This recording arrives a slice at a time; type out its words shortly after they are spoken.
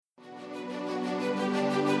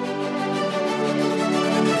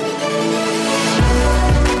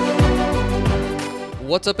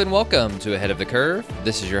What's up and welcome to Ahead of the Curve.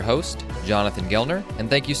 This is your host, Jonathan Gelner, and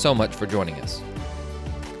thank you so much for joining us.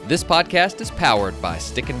 This podcast is powered by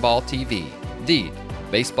Stick and Ball TV, the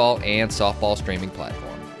baseball and softball streaming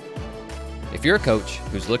platform. If you're a coach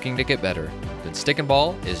who's looking to get better, then Stick and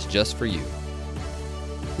Ball is just for you.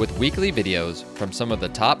 With weekly videos from some of the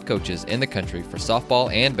top coaches in the country for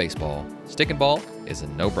softball and baseball, Stick and Ball is a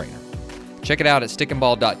no-brainer. Check it out at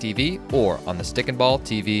stickandball.tv or on the Stick and Ball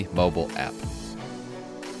TV mobile app.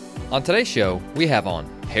 On today's show, we have on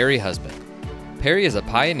Perry Husband. Perry is a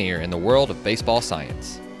pioneer in the world of baseball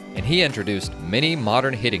science, and he introduced many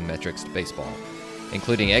modern hitting metrics to baseball,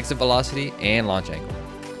 including exit velocity and launch angle.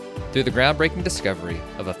 Through the groundbreaking discovery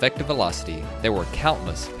of effective velocity, there were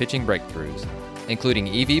countless pitching breakthroughs, including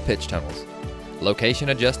EV pitch tunnels,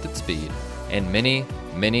 location-adjusted speed, and many,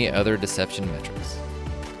 many other deception metrics.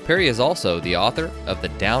 Perry is also the author of the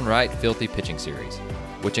Downright Filthy Pitching series,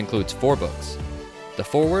 which includes 4 books. The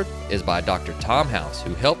foreword is by Dr. Tom House,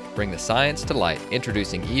 who helped bring the science to light,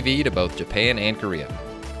 introducing EV to both Japan and Korea.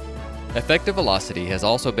 Effective velocity has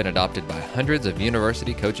also been adopted by hundreds of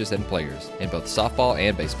university coaches and players in both softball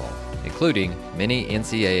and baseball, including many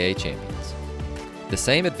NCAA champions. The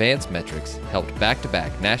same advanced metrics helped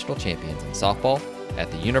back-to-back national champions in softball at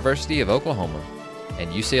the University of Oklahoma and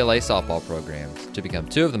UCLA softball programs to become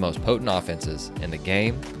 2 of the most potent offenses in the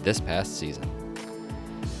game this past season.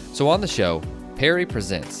 So on the show, Perry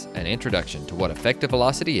presents an introduction to what effective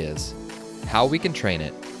velocity is, how we can train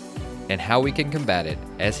it, and how we can combat it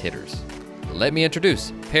as hitters. Let me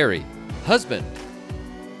introduce Perry Husband.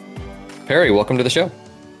 Perry, welcome to the show.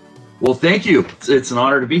 Well, thank you. It's an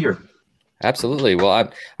honor to be here. Absolutely. Well, I'm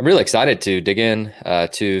really excited to dig in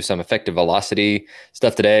to some effective velocity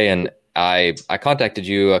stuff today. And I contacted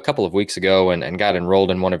you a couple of weeks ago and got enrolled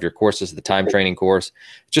in one of your courses, the time training course.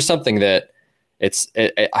 Just something that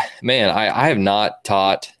I have not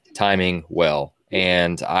taught timing well.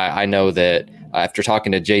 And I know that after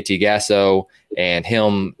talking to JT Gasso and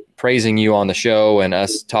him praising you on the show and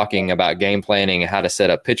us talking about game planning and how to set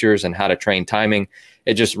up pitchers and how to train timing,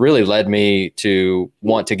 it just really led me to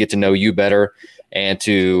want to get to know you better and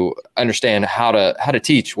to understand how to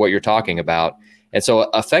teach what you're talking about. And so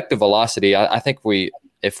effective velocity, I think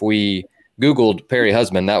if we Googled Perry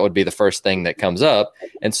Husband, that would be the first thing that comes up.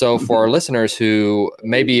 And so for our listeners who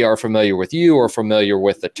maybe are familiar with you or familiar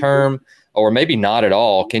with the term, or maybe not at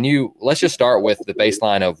all, let's just start with the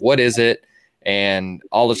baseline of what is it, and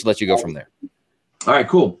I'll just let you go from there. All right,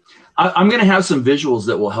 cool. I'm going to have some visuals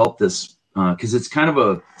that will help this because it's kind of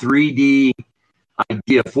a 3D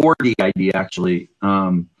idea, 4D idea actually.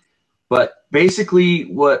 But basically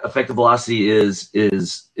what effective velocity is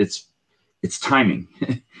it's timing.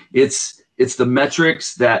 It's the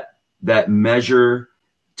metrics that measure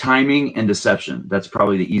timing and deception. That's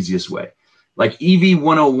probably the easiest way. Like EV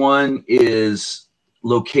 101 is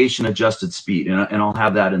location adjusted speed, and I'll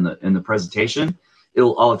have that in the presentation.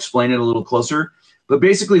 I'll explain it a little closer. But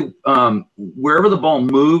basically, wherever the ball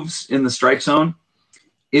moves in the strike zone,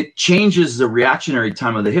 it changes the reactionary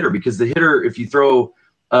time of the hitter, because the hitter, if you throw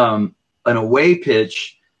an away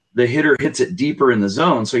pitch, the hitter hits it deeper in the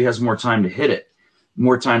zone, so he has more time to hit it,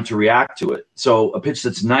 more time to react to it. So a pitch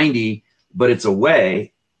that's 90, but it's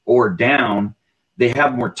away or down, they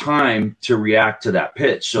have more time to react to that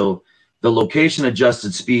pitch. So the location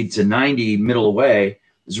adjusted speed to 90 middle away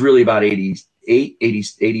is really about 88, 80,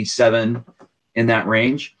 87 in that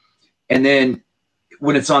range. And then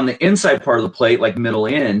when it's on the inside part of the plate, like middle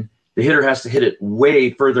in, the hitter has to hit it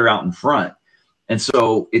way further out in front. And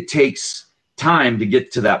so it takes time to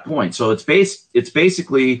get to that point. So it's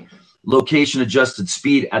basically location adjusted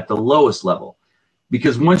speed at the lowest level,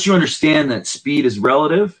 because once you understand that speed is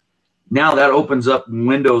relative, now that opens up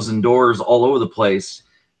windows and doors all over the place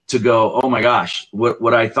to go, oh my gosh,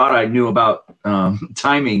 what I thought I knew about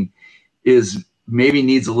timing is maybe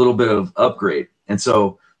needs a little bit of upgrade. And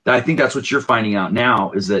so I think that's what you're finding out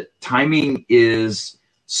now, is that timing is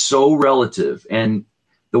so relative. And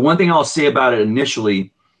the one thing I'll say about it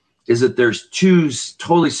initially is that there's 2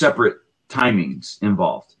 totally separate timings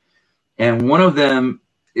involved. And one of them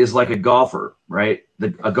is like a golfer, right?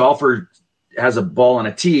 A golfer has a ball on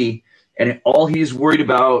a tee, and all he's worried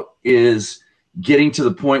about is getting to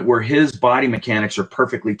the point where his body mechanics are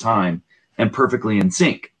perfectly timed and perfectly in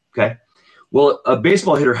sync, okay? Well, a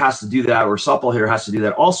baseball hitter has to do that, or a softball hitter has to do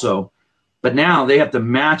that also, but now they have to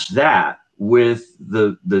match that with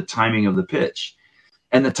the timing of the pitch.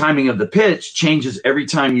 And the timing of the pitch changes every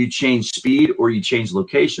time you change speed or you change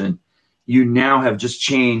location. You now have just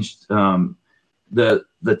changed the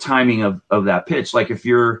timing of that pitch. Like if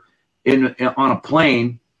you're on a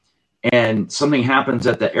plane and something happens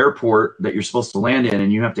at the airport that you're supposed to land in,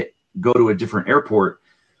 and you have to go to a different airport,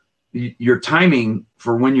 your timing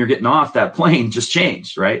for when you're getting off that plane just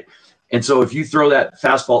changed, right? And so if you throw that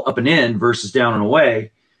fastball up and in versus down and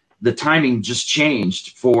away, the timing just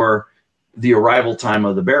changed for the arrival time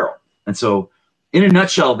of the barrel. And so in a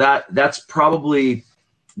nutshell, that's probably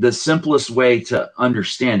the simplest way to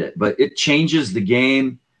understand it, but it changes the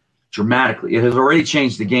game dramatically. It has already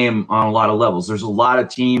changed the game on a lot of levels. There's a lot of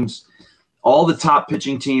teams, all the top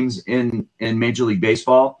pitching teams in Major League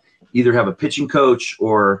Baseball either have a pitching coach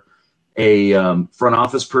or a front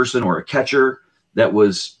office person or a catcher that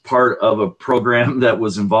was part of a program that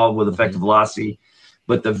was involved with effective velocity.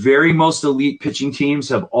 But the very most elite pitching teams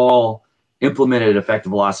have all implemented effective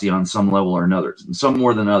velocity on some level or another, and some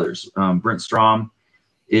more than others. Brent Strom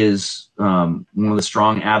is one of the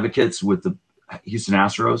strong advocates with the Houston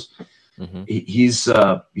Astros. Mm-hmm.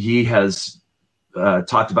 He has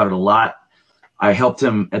talked about it a lot. I helped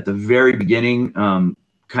him at the very beginning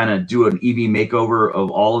kind of do an EV makeover of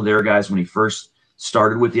all of their guys when he first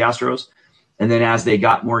started with the Astros. And then as they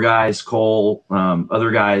got more guys, Cole,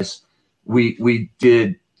 other guys, we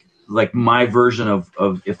did like my version of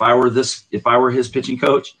if I were his pitching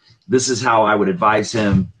coach, this is how I would advise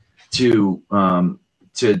him to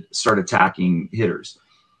start attacking hitters.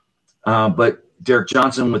 But Derek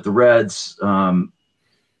Johnson with the Reds, the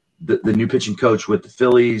new pitching coach with the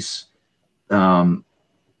Phillies, Caleb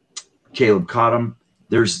Cottom.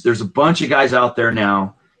 There's a bunch of guys out there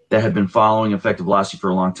now that have been following effective velocity for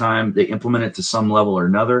a long time. They implement it to some level or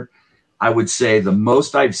another. I would say the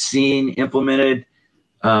most I've seen implemented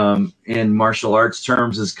in martial arts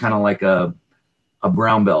terms is kind of like a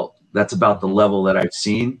brown belt. That's about the level that I've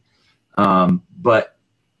seen. But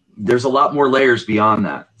there's a lot more layers beyond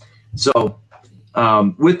that. So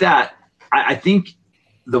with that, I think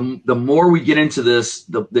the more we get into this,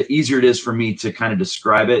 the easier it is for me to kind of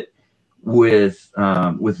describe it with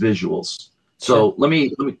visuals. So let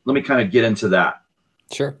me kind of get into that.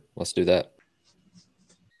 Sure. Let's do that.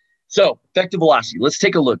 So effective velocity, let's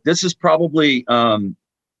take a look. This is probably,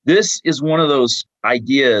 this is one of those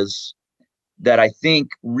ideas that I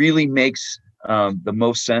think really makes the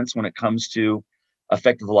most sense when it comes to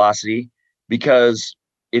effective velocity, because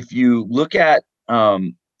if you look at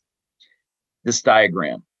this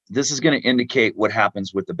diagram, this is going to indicate what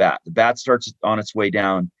happens with the bat. The bat starts on its way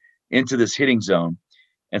down into this hitting zone.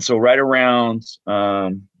 And so right around,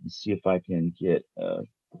 let's see if I can get a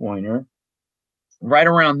pointer. Right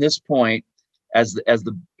around this point, as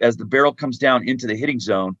the barrel comes down into the hitting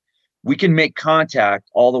zone, we can make contact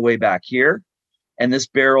all the way back here. And this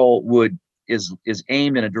barrel is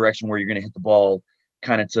aimed in a direction where you're going to hit the ball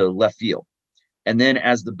kind of to left field. And then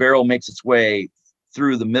as the barrel makes its way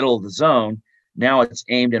through the middle of the zone, now it's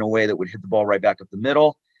aimed in a way that would hit the ball right back up the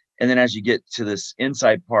middle. And then as you get to this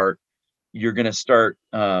inside part, you're going to start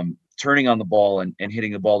turning on the ball and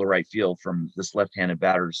hitting the ball to right field from this left-handed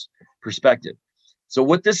batter's perspective. So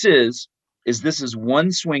what this is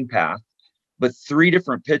one swing path, but 3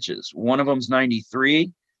 different pitches. One of them's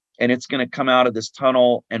 93, and it's going to come out of this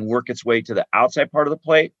tunnel and work its way to the outside part of the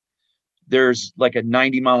plate. There's like a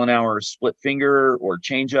 90-mile-an-hour split finger or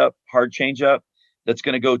changeup, hard changeup, that's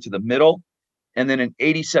going to go to the middle, and then an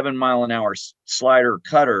 87-mile-an-hour slider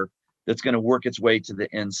cutter that's going to work its way to the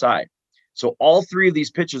inside. So all 3 of these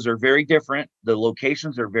pitches are very different. The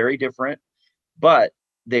locations are very different, but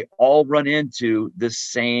they all run into this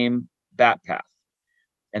same bat path.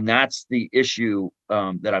 And that's the issue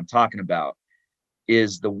that I'm talking about,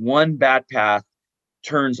 is the one bat path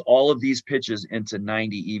turns all of these pitches into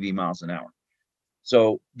 90 EV miles an hour.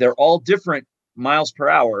 So they're all different miles per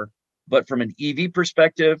hour, but from an EV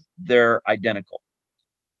perspective, they're identical.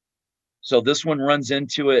 So this one runs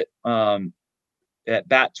into it at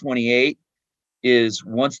bat 28. Is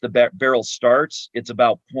once the barrel starts, it's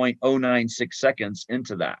about 0.096 seconds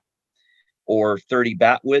into that, or 30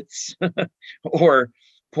 bat widths, or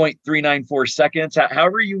 0.394 seconds,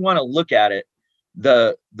 however you want to look at it.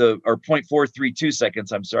 Or 0.432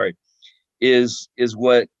 seconds, I'm sorry, is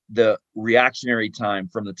what the reactionary time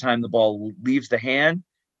from the time the ball leaves the hand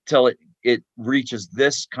till it reaches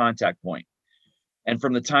this contact point. And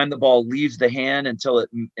from the time the ball leaves the hand until it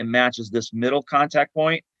matches this middle contact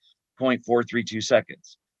point, 0.432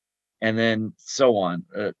 seconds. And then so on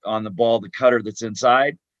the ball, the cutter that's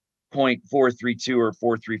inside, 0.432 or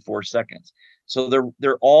 434 seconds. So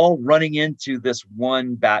they're all running into this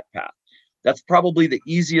one bat path. That's probably the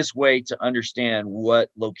easiest way to understand what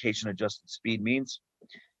location adjusted speed means.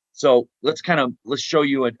 So let's show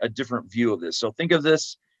you a different view of this. So think of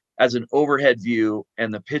this as an overhead view,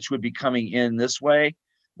 and the pitch would be coming in this way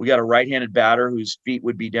we got a right-handed batter whose feet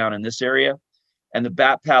would be down in this area, and the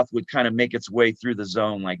bat path would kind of make its way through the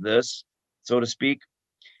zone like this, so to speak.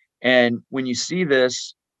 And when you see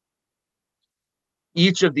this,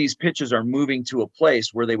 each of these pitches are moving to a place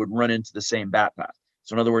where they would run into the same bat path.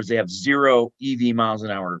 So in other words, they have 0 EV miles an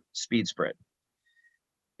hour speed spread.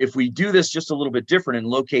 If we do this just a little bit different and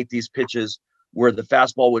locate these pitches where the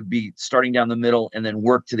fastball would be starting down the middle and then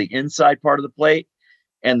work to the inside part of the plate,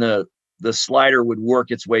 and the slider would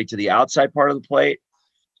work its way to the outside part of the plate,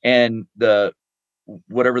 and the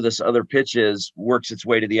whatever this other pitch is works its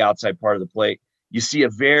way to the outside part of the plate, you see a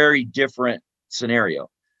very different scenario.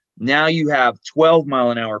 Now you have 12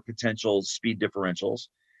 mile an hour potential speed differentials,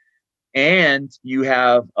 and you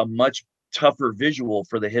have a much tougher visual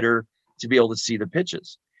for the hitter to be able to see the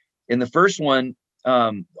pitches. In the first one,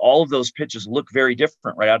 all of those pitches look very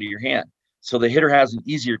different right out of your hand. So the hitter has an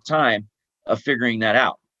easier time of figuring that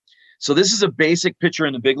out. So this is a basic pitcher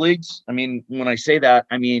in the big leagues. I mean, when I say that,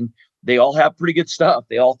 I mean, they all have pretty good stuff.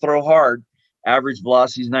 They all throw hard. Average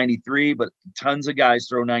velocity is 93, but tons of guys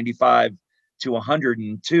throw 95 to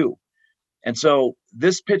 102. And so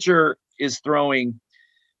this pitcher is throwing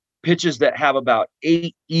pitches that have about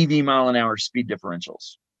 8 EV mile an hour speed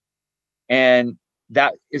differentials. And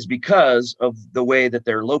that is because of the way that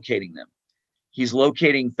they're locating them. He's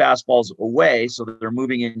locating fastballs away, so that they're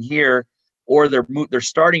moving in here, or they're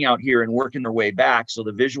starting out here and working their way back, so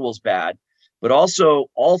the visual's bad. But also,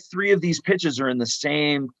 all 3 of these pitches are in the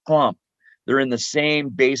same clump. They're in the same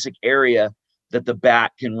basic area that the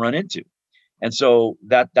bat can run into. And so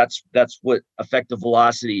that's what effective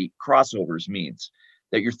velocity crossovers means,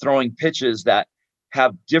 that you're throwing pitches that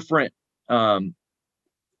have different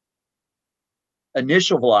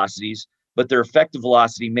initial velocities, but their effective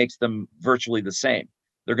velocity makes them virtually the same.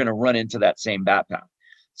 They're going to run into that same bat path.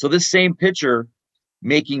 So this same pitcher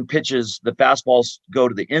making pitches, the fastballs go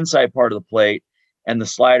to the inside part of the plate, and the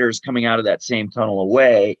sliders coming out of that same tunnel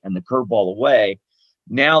away, and the curveball away.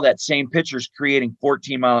 Now that same pitcher's creating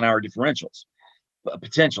 14 mile an hour differentials,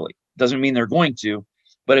 potentially. Doesn't mean they're going to,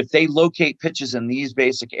 but if they locate pitches in these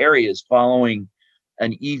basic areas following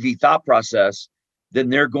an EV thought process, then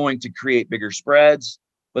they're going to create bigger spreads,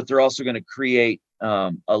 but they're also going to create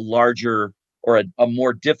a larger or a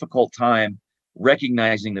more difficult time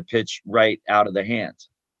recognizing the pitch right out of the hands.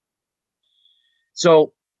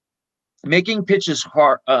 So making pitches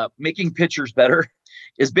hard, making pitchers better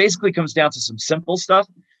is basically comes down to some simple stuff.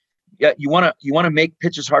 Yeah, you want to make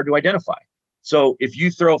pitches hard to identify. So if you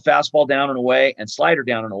throw fastball down and away and slider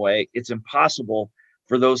down and away, it's impossible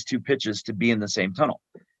for those 2 pitches to be in the same tunnel.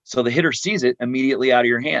 So the hitter sees it immediately out of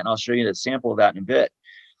your hand. I'll show you a sample of that in a bit.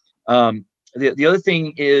 The other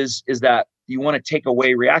thing is that you want to take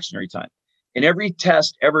away reactionary time. In every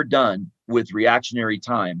test ever done with reactionary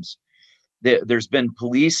times, there's been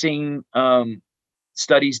policing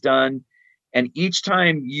studies done, and each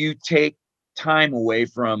time you take time away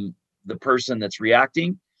from the person that's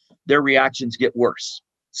reacting, their reactions get worse.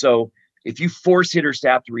 So if you force hitters to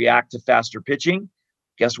have to react to faster pitching,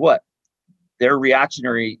 guess what? Their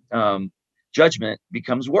reactionary judgment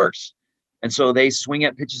becomes worse. And so they swing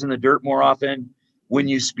at pitches in the dirt more often when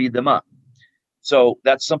you speed them up. So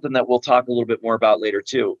that's something that we'll talk a little bit more about later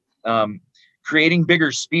too. Creating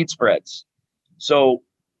bigger speed spreads. So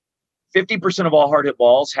 50% of all hard hit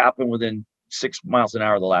balls happen within 6 miles an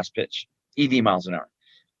hour of the last pitch, EV miles an hour.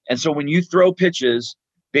 And so when you throw pitches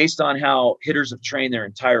based on how hitters have trained their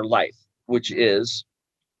entire life, which is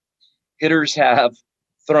hitters have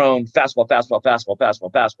thrown fastball,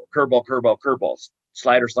 curveball,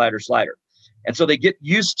 slider. And so they get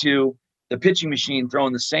used to the pitching machine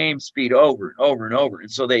throwing the same speed over and over and over. And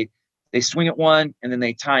so they swing at one, and then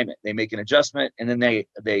they time it. They make an adjustment, and then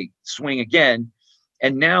they swing again.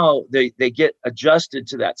 And now they get adjusted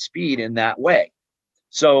to that speed in that way.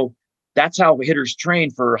 So that's how hitters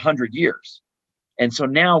train for 100 years. And so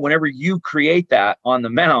now whenever you create that on the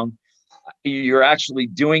mound, you're actually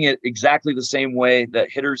doing it exactly the same way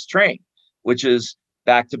that hitters train, which is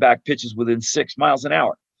back-to-back pitches within 6 miles an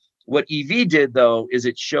hour. What EV did, though, is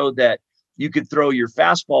it showed that you could throw your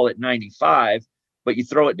fastball at 95, but you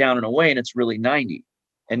throw it down and away, and it's really 90.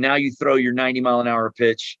 And now you throw your 90 mile an hour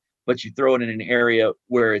pitch, but you throw it in an area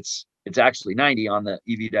where it's actually 90 on the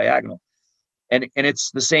EV diagonal. And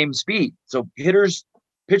it's the same speed. So pitchers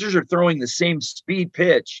are throwing the same speed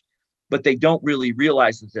pitch, but they don't really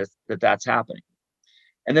realize that's happening.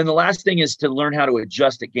 And then the last thing is to learn how to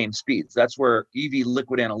adjust at game speeds. That's where EV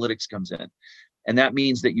liquid analytics comes in. And that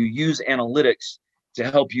means that you use analytics to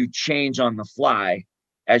help you change on the fly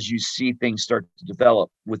as you see things start to develop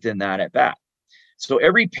within that at bat. So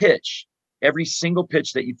every single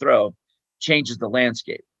pitch that you throw changes the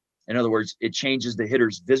landscape. In other words, it changes the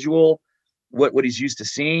hitter's visual, what he's used to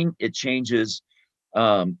seeing. It changes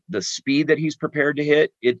the speed that he's prepared to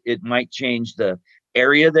hit. It might change the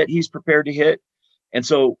area that he's prepared to hit. And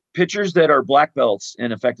so pitchers that are black belts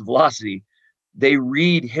in effective velocity, they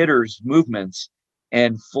read hitters' movements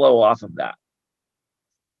and flow off of that.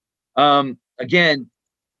 Again,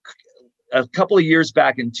 a couple of years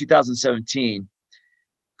back in 2017,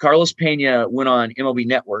 Carlos Pena went on MLB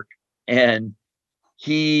Network, and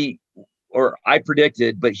I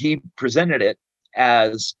predicted, but he presented it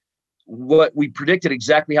as what we predicted,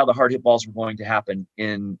 exactly how the hard hit balls were going to happen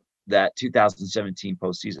in that 2017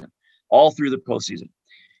 postseason, all through the postseason.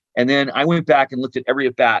 And then I went back and looked at every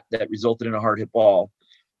at bat that resulted in a hard hit ball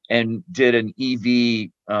and did an EV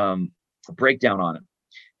breakdown on it.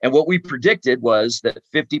 And what we predicted was that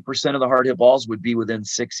 50% of the hard hit balls would be within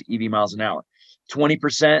 6 EV miles an hour.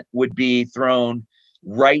 20% would be thrown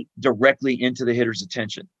right directly into the hitter's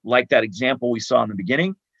attention, like that example we saw in the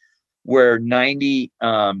beginning, where 90,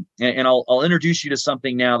 and I'll introduce you to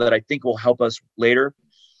something now that I think will help us later.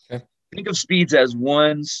 Okay. Think of speeds as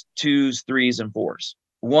 1s, 2s, 3s, and 4s.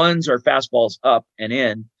 1s are fastballs up and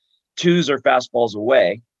in, 2s are fastballs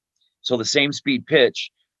away. So the same speed pitch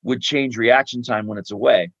would change reaction time when it's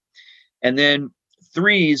away. And then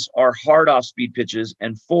 3s are hard off speed pitches,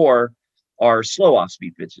 and 4 are slow off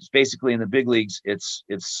speed pitches. Basically, in the big leagues, it's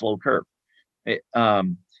slow curve.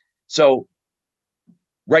 So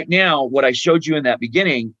right now, what I showed you in that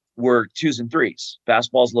beginning were 2s and 3s,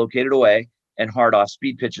 fastballs located away, and hard off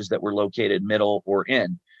speed pitches that were located middle or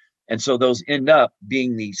in. And so those end up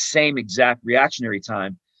being the same exact reactionary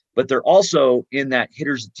time, but they're also in that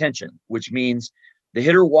hitter's attention, which means the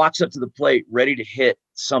hitter walks up to the plate ready to hit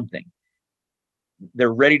something.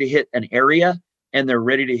 They're ready to hit an area, and they're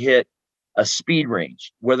ready to hit a speed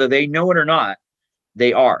range. Whether they know it or not,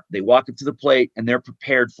 they are. They walk up to the plate and they're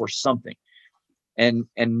prepared for something. And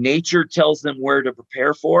nature tells them where to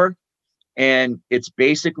prepare for. And it's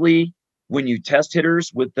basically when you test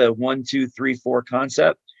hitters with the 1, 2, 3, 4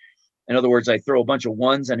 concept. In other words, I throw a bunch of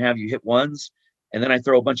 1s and have you hit 1s, and then I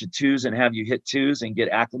throw a bunch of 2s and have you hit 2s and get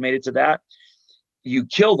acclimated to that. You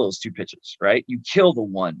kill those 2 pitches, right? You kill the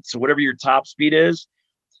 1. So whatever your top speed is,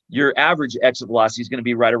 your average exit velocity is going to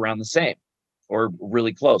be right around the same, or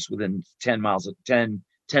really close, within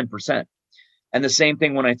 10%. And the same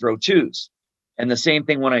thing when I throw 2s, and the same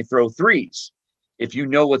thing when I throw 3s. If you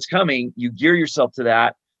know what's coming, you gear yourself to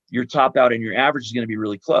that, your top out and your average is going to be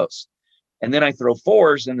really close. And then I throw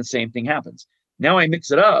 4s, and the same thing happens. Now I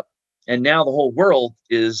mix it up, and now the whole world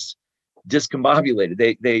is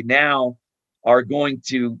discombobulated. They now are going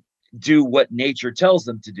to do what nature tells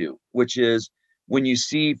them to do, which is when you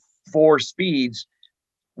see 4 speeds,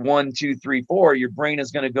 1, 2, 3, 4, your brain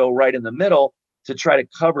is going to go right in the middle to try to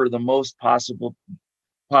cover the most possible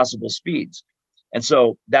speeds. And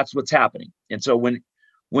so that's what's happening. And so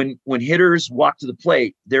when hitters walk to the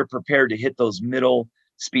plate, they're prepared to hit those middle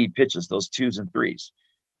speed pitches, those 2s and 3s.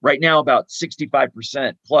 Right now, about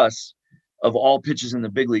 65% plus of all pitches in the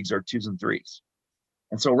big leagues are 2s and 3s.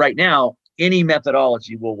 And so right now, any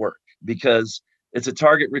methodology will work because it's a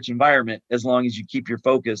target-rich environment as long as you keep your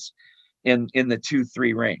focus in the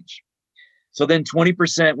 2-3 range. So then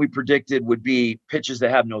 20% we predicted would be pitches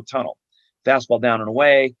that have no tunnel. Fastball down and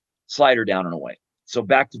away, slider down and away. So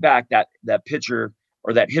back-to-back, that pitcher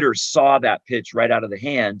or that hitter saw that pitch right out of the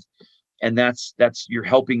hand, and that's you're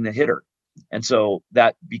helping the hitter. And so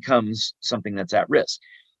that becomes something that's at risk.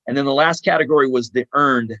 And then the last category was the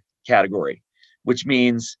earned category, which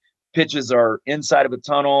means pitches are inside of a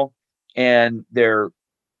tunnel and they're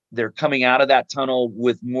coming out of that tunnel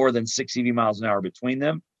with more than 6 EV miles an hour between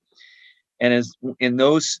them. And as in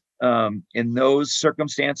those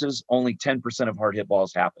circumstances, only 10% of hard hit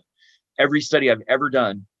balls happen. Every study I've ever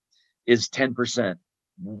done is 10%,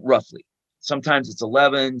 roughly. Sometimes it's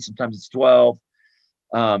 11, sometimes it's 12,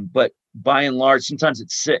 but by and large, sometimes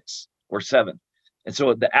it's 6 or 7. And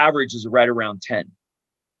so the average is right around 10.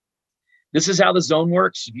 This is how the zone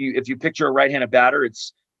works. If you picture a right-handed batter,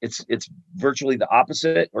 it's virtually the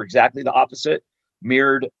opposite, or exactly the opposite,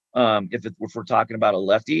 mirrored if we're talking about a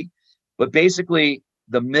lefty. But basically,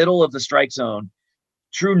 the middle of the strike zone,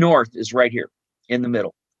 true north, is right here in the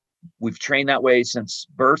middle. We've trained that way since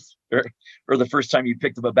birth, or the first time you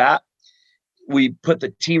picked up a bat. We put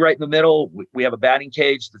the tee right in the middle. We have a batting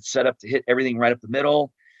cage that's set up to hit everything right up the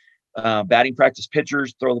middle. Batting practice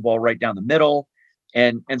pitchers throw the ball right down the middle.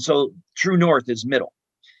 And so true north is middle.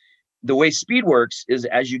 The way speed works is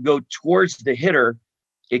as you go towards the hitter,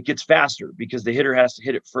 it gets faster because the hitter has to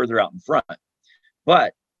hit it further out in front.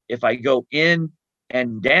 But if I go in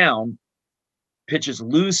and down, pitches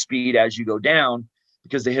lose speed as you go down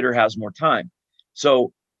because the hitter has more time.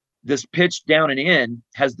 So this pitch down and in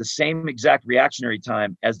has the same exact reactionary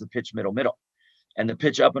time as the pitch middle, and the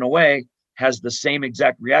pitch up and away has the same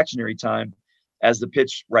exact reactionary time as the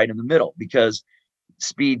pitch right in the middle, because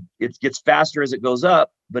speed, it gets faster as it goes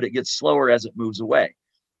up, but it gets slower as it moves away,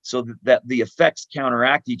 so that the effects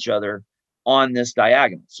counteract each other on this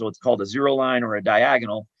diagonal. So it's called a zero line or a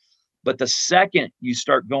diagonal. But the second you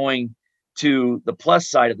start going to the plus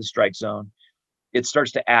side of the strike zone, it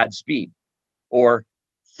starts to add speed, or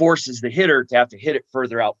forces the hitter to have to hit it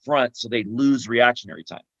further out front, so they lose reactionary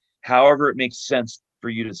time. However it makes sense for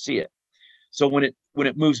you to see it. So when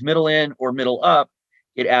it moves middle in or middle up,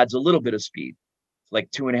 it adds a little bit of speed, like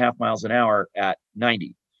 2.5 miles an hour at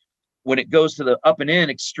 90. When it goes to the up and in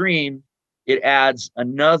extreme, it adds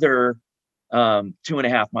another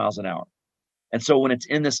 2.5 miles an hour. And so when it's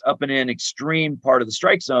in this up and in extreme part of the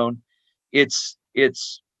strike zone, it's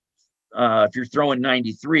if you're throwing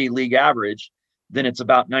 93 league average, then it's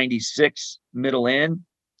about 96 middle in,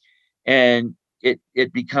 and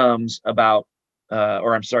it becomes about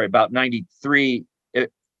about 93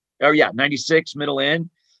 96 middle in,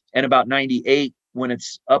 and about 98 when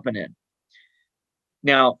it's up and in.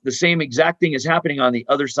 Now, the same exact thing is happening on the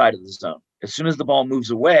other side of the zone. As soon as the ball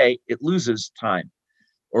moves away, it loses time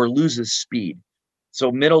or loses speed.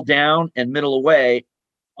 So middle down and middle away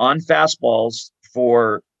on fastballs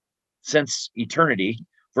since eternity,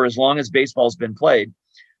 for as long as baseball's been played,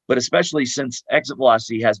 but especially since exit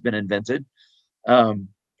velocity has been invented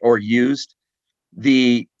or used,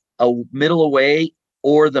 the middle away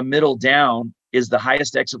or the middle down is the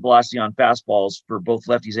highest exit velocity on fastballs for both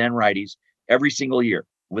lefties and righties every single year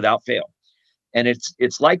without fail. And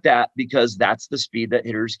it's like that because that's the speed that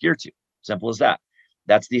hitters gear to. Simple as that.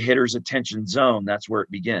 That's the hitter's attention zone. That's where it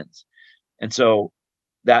begins. And so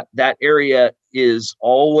that area is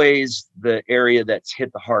always the area that's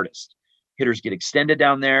hit the hardest. Hitters get extended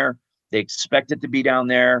down there. They expect it to be down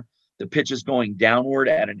there. The pitch is going downward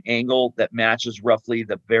at an angle that matches roughly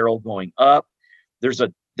the barrel going up. There's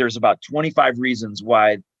about 25 reasons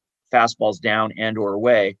why fastballs down and or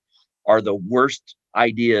away are the worst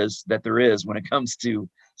ideas that there is when it comes to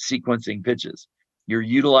sequencing pitches. You're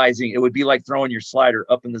utilizing, it would be like throwing your slider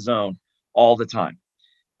up in the zone all the time.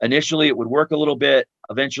 Initially, it would work a little bit.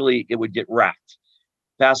 Eventually, it would get racked.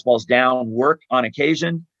 Fastballs down work on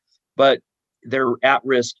occasion, but they're at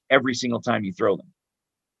risk every single time you throw them.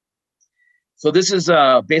 So this is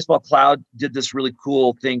Baseball Cloud did this really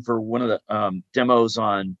cool thing for one of the demos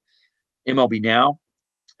on MLB Now.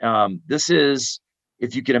 This is,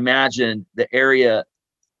 if you can imagine, the area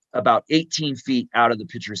about 18 feet out of the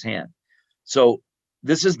pitcher's hand. So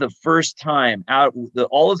this is the first time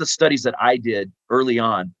all of the studies that I did early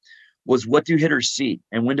on was, what do hitters see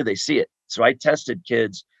and when do they see it? So I tested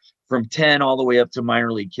kids from 10 all the way up to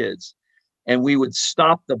minor league kids, and we would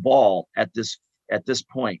stop the ball at this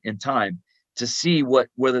point in time to see what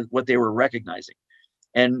they were recognizing.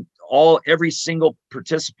 And every single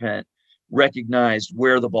participant recognized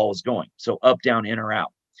where the ball was going. So up, down, in, or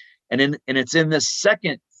out. And it's in this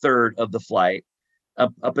second third of the flight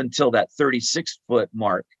up until that 36-foot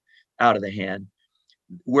mark out of the hand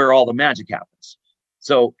where all the magic happens.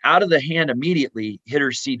 So out of the hand immediately,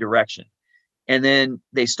 hitters see direction. And then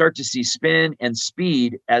they start to see spin and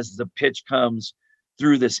speed as the pitch comes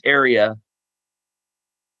through this area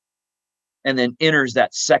and then enters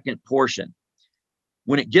that second portion.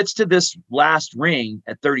 When it gets to this last ring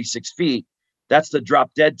at 36 feet, that's the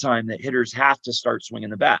drop dead time that hitters have to start swinging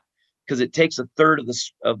the bat, because it takes a third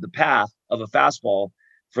of the path of a fastball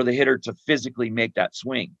for the hitter to physically make that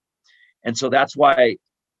swing. And so that's why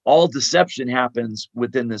all deception happens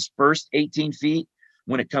within this first 18 feet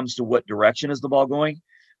when it comes to what direction is the ball going.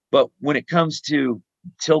 But when it comes to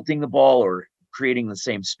tilting the ball or creating the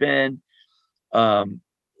same spin,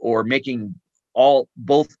 or making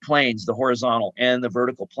both planes, the horizontal and the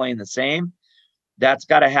vertical plane, the same, that's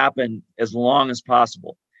got to happen as long as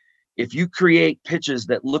possible. If you create pitches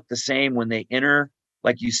that look the same when they enter,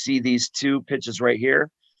 like you see these two pitches right here,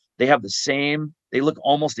 they look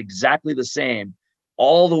almost exactly the same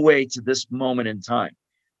all the way to this moment in time.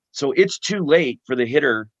 So it's too late for the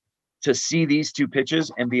hitter to see these two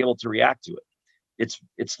pitches and be able to react to it.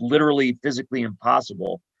 It's literally physically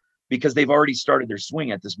impossible, because they've already started their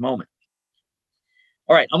swing at this moment.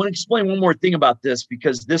 All right, I'm going to explain one more thing about this,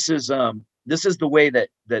 because this is the way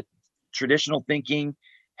that traditional thinking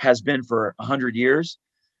has been for 100 years.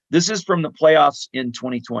 This is from the playoffs in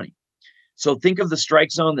 2020. So think of the strike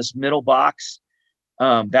zone, this middle box.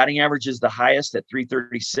 Batting average is the highest at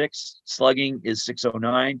 336. Slugging is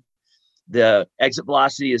 609. The exit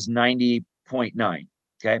velocity is 90.9.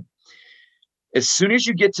 Okay. As soon as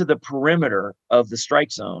you get to the perimeter of the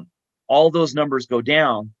strike zone, all those numbers go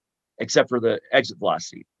down except for the exit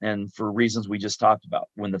velocity. And for reasons we just talked about,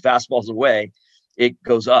 when the fastball's away, it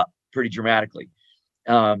goes up pretty dramatically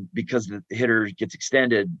because the hitter gets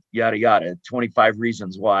extended, yada, yada. 25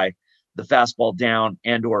 reasons why the fastball down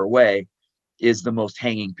and or away is the most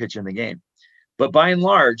hanging pitch in the game. But by and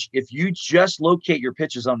large, if you just locate your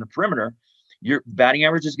pitches on the perimeter, your batting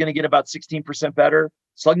average is going to get about 16% better.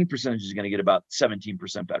 Slugging percentage is going to get about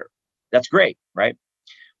 17% better. That's great, right?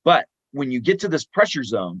 But when you get to this pressure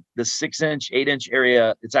zone, the 6-inch, 8-inch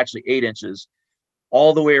area, it's actually 8 inches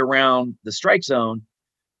all the way around the strike zone,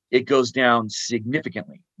 it goes down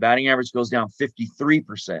significantly. Batting average goes down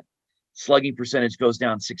 53%. Slugging percentage goes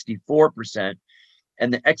down 64%.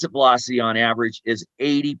 And the exit velocity on average is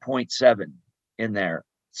 80.7 in there.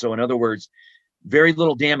 So in other words, very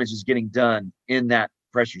little damage is getting done in that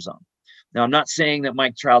pressure zone. Now, I'm not saying that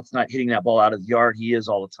Mike Trout's not hitting that ball out of the yard. He is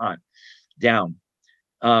all the time down.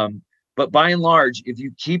 But by and large, if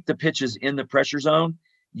you keep the pitches in the pressure zone,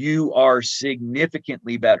 you are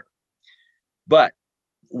significantly better. But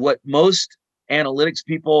what most analytics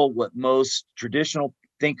people, what most traditional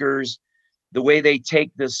thinkers, the way they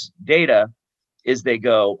take this data is they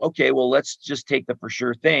go, okay, well, let's just take the for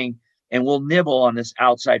sure thing and we'll nibble on this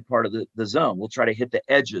outside part of the zone. We'll try to hit the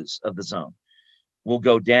edges of the zone. We'll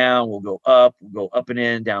go down, we'll go up and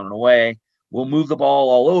in, down and away. We'll move the ball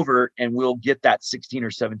all over and we'll get that 16 or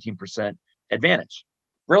 17% advantage.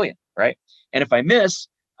 Brilliant, right? And if I miss,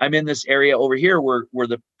 I'm in this area over here where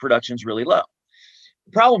the production's really low.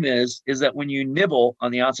 The problem is that when you nibble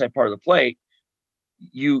on the outside part of the plate,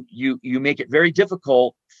 you make it very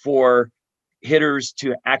difficult for hitters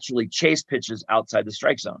to actually chase pitches outside the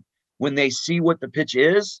strike zone. When they see what the pitch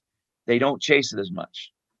is, they don't chase it as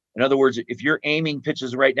much. In other words, if you're aiming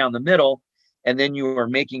pitches right down the middle, and then you are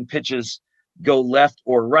making pitches go left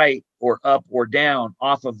or right or up or down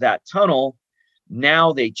off of that tunnel,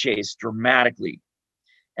 now they chase dramatically.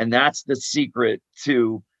 And that's the secret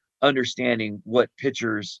to understanding what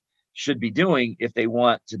pitchers should be doing if they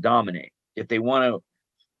want to dominate. If they want to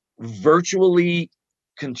virtually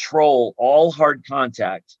control all hard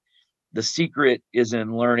contact, the secret is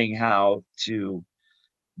in learning how to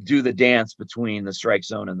do the dance between the strike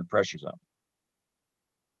zone and the pressure zone.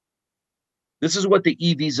 This is what the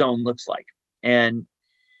EV zone looks like. And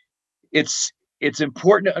it's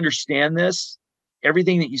important to understand this.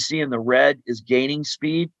 Everything that you see in the red is gaining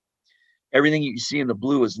speed. Everything that you see in the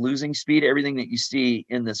blue is losing speed. Everything that you see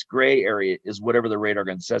in this gray area is whatever the radar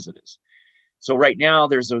gun says it is. So right now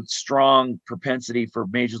there's a strong propensity for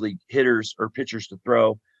major league hitters or pitchers to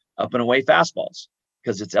throw up and away fastballs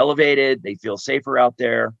because it's elevated. They feel safer out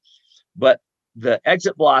there. But the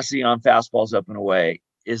exit velocity on fastballs up and away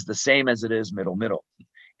is the same as it is middle,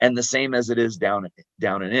 and the same as it is down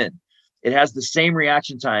and in. It has the same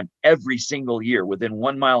reaction time every single year within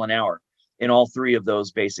 1 mile an hour in all three of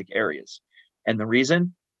those basic areas. And the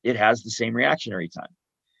reason, it has the same reactionary time.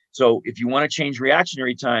 So if you want to change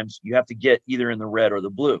reactionary times, you have to get either in the red or the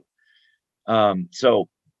blue. So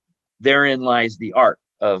therein lies the art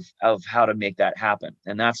of how to make that happen.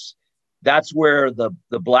 And that's where the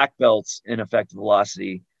black belts in effective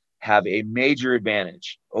velocity have a major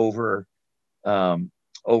advantage over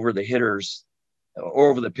the hitters or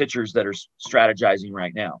over the pitchers that are strategizing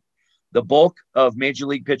right now. The bulk of major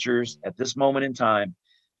league pitchers at this moment in time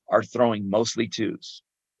are throwing mostly twos.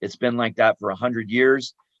 It's been like that for 100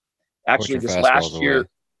 years. Actually, this last year,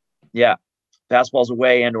 yeah, fastballs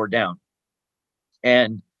away and or down.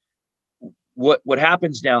 And what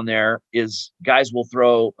happens down there is guys will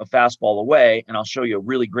throw a fastball away, and I'll show you a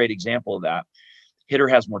really great example of that. Hitter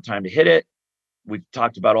has more time to hit it. We've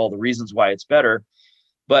talked about all the reasons why it's better,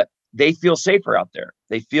 but they feel safer out there.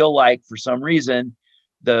 They feel like for some reason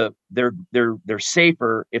they're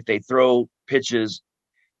safer if they throw pitches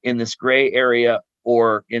in this gray area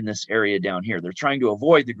or in this area down here. They're trying to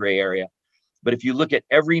avoid the gray area. But if you look at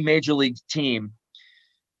every major league team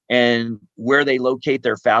and where they locate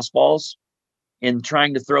their fastballs in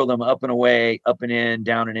trying to throw them up and away, up and in,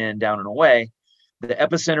 down and away, the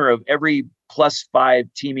epicenter of every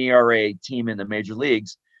 +5 team ERA team in the major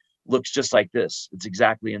leagues looks just like this. It's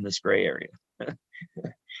exactly in this gray area.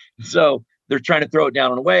 So they're trying to throw it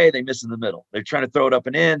down and away. They miss in the middle. They're trying to throw it up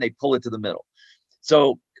and in. They pull it to the middle.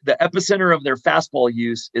 So the epicenter of their fastball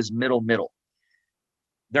use is middle.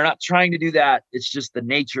 They're not trying to do that. It's just the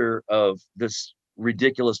nature of this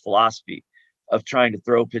ridiculous philosophy of trying to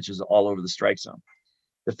throw pitches all over the strike zone.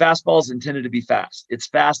 The fastball is intended to be fast. It's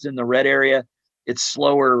fast in the red area. It's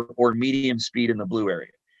slower or medium speed in the blue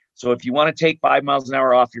area. So if you want to take 5 miles an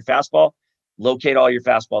hour off your fastball, locate all your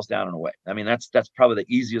fastballs down and away. I mean, that's probably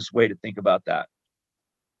the easiest way to think about that.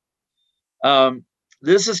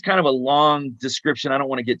 This is kind of a long description. I don't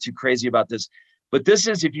want to get too crazy about this, but this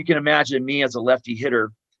is, if you can imagine me as a lefty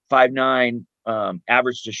hitter, 5'9",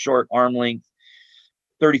 average to short arm length,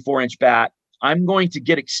 34-inch bat. I'm going to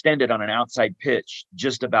get extended on an outside pitch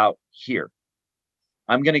just about here.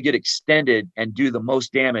 I'm going to get extended and do the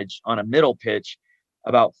most damage on a middle pitch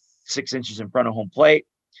about 6 inches in front of home plate.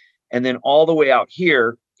 And then all the way out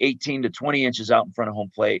here, 18 to 20 inches out in front of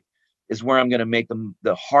home plate, is where I'm going to make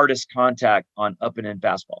the hardest contact on up and in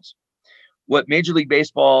fastballs. What Major League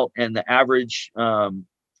Baseball and the average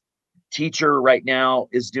teacher right now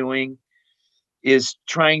is doing is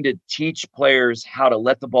trying to teach players how to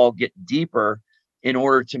let the ball get deeper in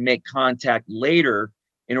order to make contact later,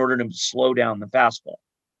 in order to slow down the fastball.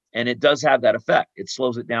 And it does have that effect. It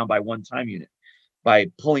slows it down by 1 time unit. By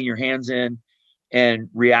pulling your hands in and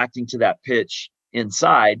reacting to that pitch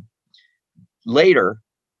inside, later,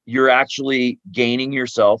 you're actually gaining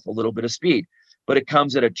yourself a little bit of speed, but it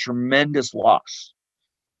comes at a tremendous loss.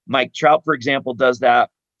 Mike Trout, for example, does that.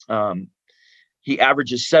 He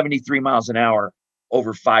averages 73 miles an hour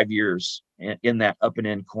over 5 years in that up and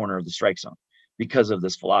in corner of the strike zone because of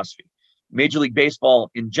this philosophy. Major League Baseball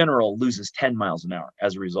in general loses 10 miles an hour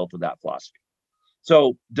as a result of that philosophy.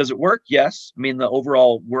 So does it work? Yes. I mean, the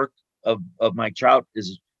overall work of Mike Trout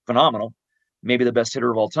is phenomenal, maybe the best hitter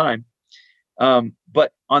of all time.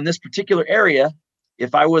 But on this particular area,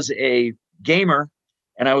 if I was a gamer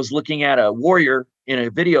and I was looking at a warrior in a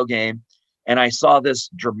video game and I saw this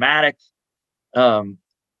dramatic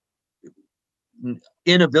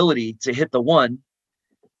inability to hit the 1,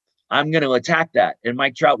 I'm going to attack that. And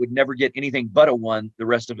Mike Trout would never get anything but a 1 the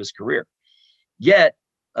rest of his career. Yet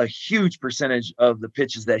a huge percentage of the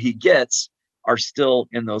pitches that he gets are still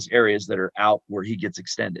in those areas that are out where he gets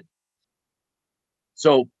extended.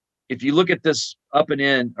 So if you look at this up and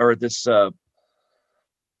in, or this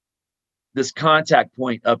contact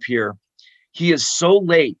point up here, he is so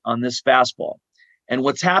late on this fastball. And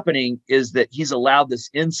what's happening is that he's allowed this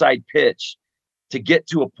inside pitch to get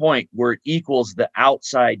to a point where it equals the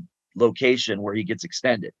outside location where he gets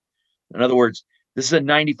extended. In other words, this is a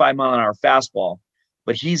 95 mile an hour fastball,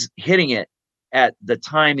 but he's hitting it at the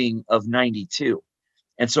timing of 92.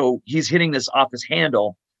 And so he's hitting this off his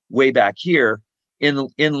handle way back here in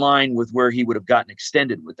line with where he would have gotten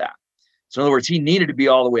extended with that. So in other words, he needed to be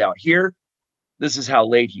all the way out here. This is how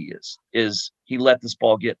late he is he let this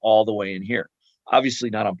ball get all the way in here. Obviously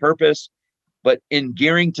not on purpose, but in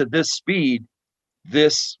gearing to this speed,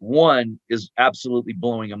 this 1 is absolutely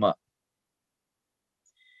blowing him up.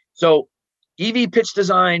 So EV pitch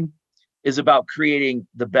design is about creating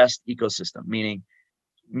the best ecosystem, meaning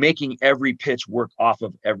making every pitch work off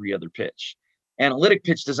of every other pitch. Analytic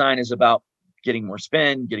pitch design is about getting more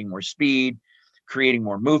spin, getting more speed, creating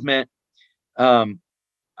more movement.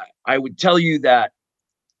 I would tell you that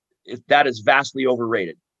that is vastly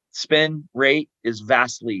overrated. Spin rate is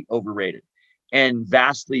vastly overrated and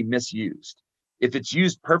vastly misused. If it's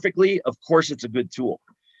used perfectly, of course, it's a good tool.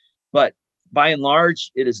 But by and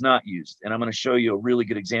large, it is not used. And I'm going to show you a really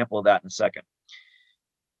good example of that in a second.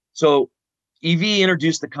 So EV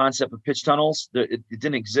introduced the concept of pitch tunnels. It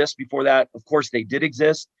didn't exist before that. Of course, they did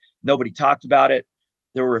exist. Nobody talked about it.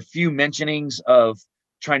 There were a few mentionings of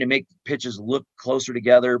trying to make pitches look closer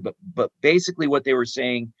together. But basically what they were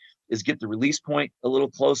saying is get the release point a little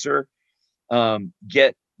closer,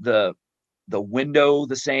 get the window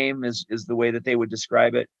the same is the way that they would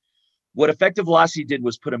describe it. What effective velocity did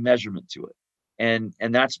was put a measurement to it.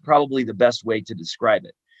 And that's probably the best way to describe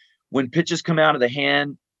it. When pitches come out of the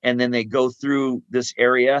hand and then they go through this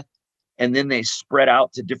area and then they spread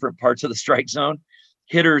out to different parts of the strike zone,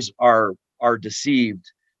 hitters are deceived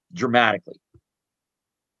dramatically.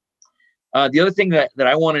 The other thing that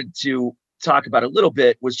I wanted to talk about a little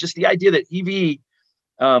bit was just the idea that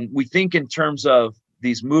EV, we think in terms of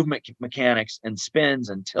these movement mechanics and spins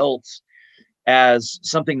and tilts as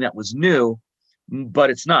something that was new, but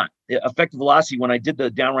it's not. Effective velocity, when I did the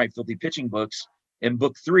Downright Filthy Pitching books, in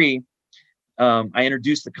book 3, I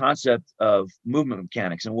introduced the concept of movement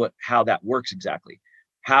mechanics and how that works exactly,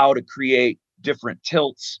 how to create different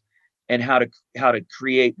tilts and how to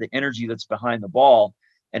create the energy that's behind the ball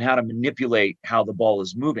and how to manipulate how the ball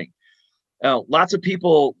is moving. Lots of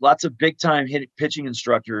people, lots of big time pitching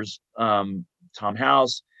instructors, Tom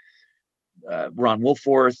House, Ron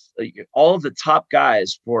Woolforth, all of the top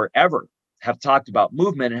guys forever have talked about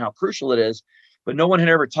movement and how crucial it is, but no one had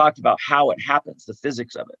ever talked about how it happens, the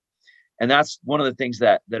physics of it. And that's one of the things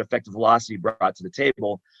that effective velocity brought to the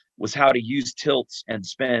table, was how to use tilts and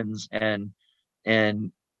spins and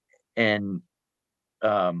and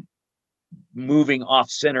moving off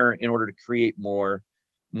center in order to create more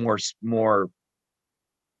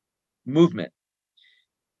movement.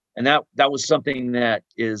 And that was something that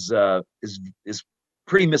is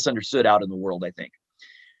pretty misunderstood out in the world, I think.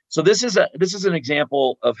 So this is an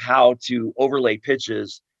example of how to overlay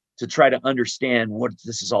pitches to try to understand what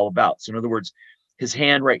this is all about. So in other words, his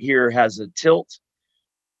hand right here has a tilt.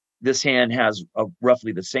 This hand has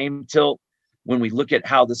roughly the same tilt. When we look at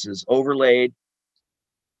how this is overlaid,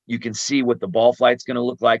 you can see what the ball flight's going to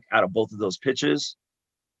look like out of both of those pitches.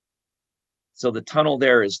 So the tunnel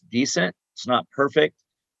there is decent. It's not perfect,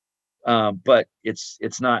 but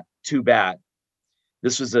it's not too bad.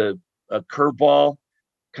 This was a curveball,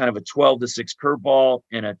 kind of a 12-6 curveball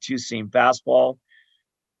and a 2-seam fastball.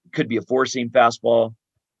 Could be a 4-seam fastball,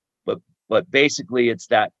 but basically it's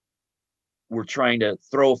that we're trying to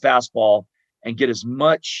throw a fastball and get as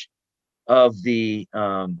much of the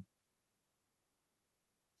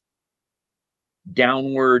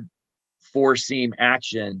downward 4-seam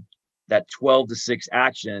action, that 12-6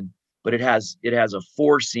 action, but it has a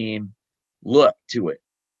 4-seam look to it.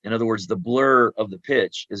 In other words, the blur of the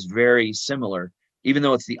pitch is very similar. Even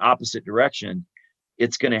though it's the opposite direction,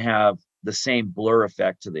 it's going to have the same blur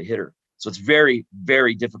effect to the hitter. So it's very,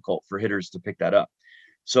 very difficult for hitters to pick that up.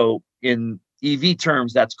 So in EV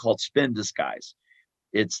terms, that's called spin disguise.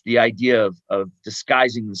 It's the idea of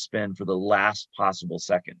disguising the spin for the last possible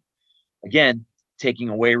second. Again, taking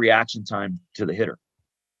away reaction time to the hitter.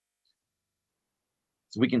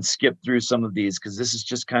 So we can skip through some of these because this is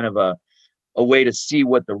just kind of a way to see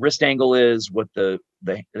what the wrist angle is, what the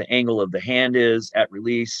angle of the hand is at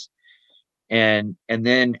release, and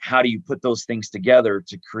then how do you put those things together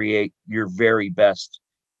to create your very best,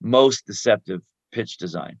 most deceptive pitch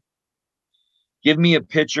design. Give me a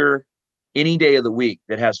pitcher any day of the week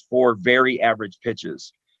that has 4 very average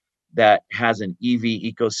pitches that has an EV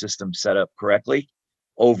ecosystem set up correctly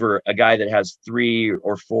over a guy that has 3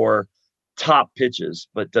 or 4 top pitches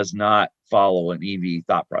but does not follow an EV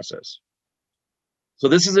thought process. So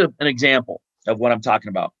this is an example of what I'm talking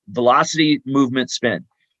about. Velocity, movement, spin.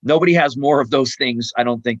 Nobody has more of those things, I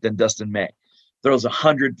don't think, than Dustin May. Throws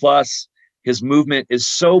 100 plus. His movement is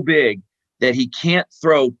so big that he can't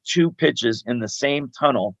throw 2 pitches in the same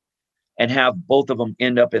tunnel and have both of them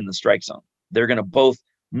end up in the strike zone. They're going to both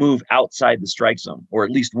move outside the strike zone, or at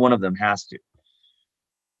least one of them has to.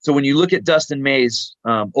 So when you look at Dustin May's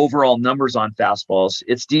overall numbers on fastballs,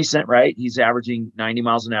 it's decent, right? He's averaging 90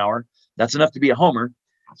 miles an hour. That's enough to be a homer.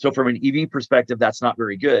 So from an EV perspective, that's not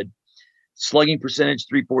very good. Slugging percentage,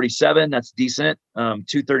 347. That's decent.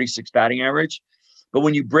 236 batting average. But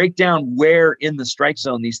when you break down where in the strike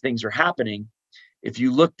zone these things are happening, if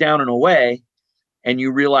you look down and away and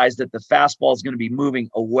you realize that the fastball is going to be moving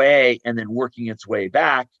away and then working its way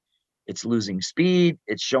back, it's losing speed.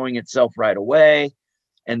 It's showing itself right away.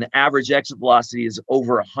 And the average exit velocity is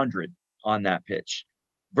over 100 on that pitch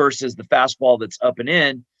versus the fastball that's up and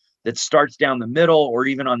in that starts down the middle or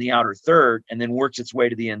even on the outer third and then works its way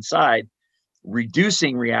to the inside,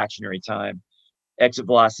 reducing reactionary time. Exit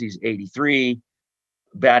velocity is 83,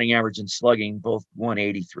 batting average and slugging both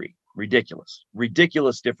 183.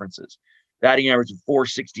 Ridiculous differences. Batting average of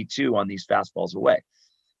 462 on these fastballs away.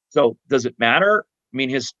 So does it matter? I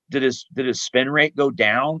mean, did his spin rate go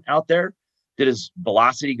down out there? Did his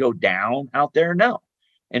velocity go down out there? No.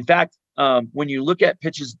 In fact, when you look at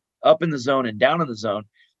pitches up in the zone and down in the zone,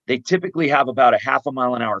 they typically have about a half a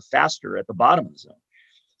mile an hour faster at the bottom of the zone.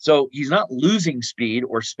 So he's not losing speed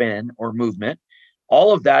or spin or movement.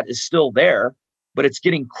 All of that is still there, but it's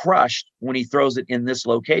getting crushed when he throws it in this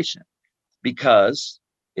location because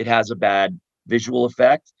it has a bad visual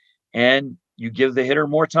effect and you give the hitter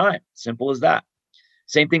more time. Simple as that.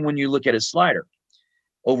 Same thing when you look at his slider.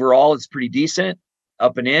 Overall, it's pretty decent.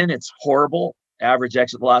 Up and in, it's horrible. Average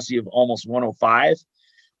exit velocity of almost 105.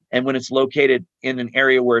 And when it's located in an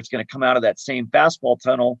area where it's going to come out of that same fastball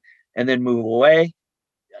tunnel and then move away,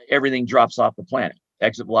 everything drops off the planet.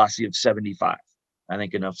 Exit velocity of 75. I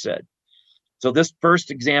think enough said. So this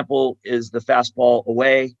first example is the fastball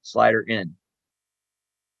away, slider in.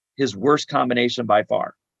 His worst combination by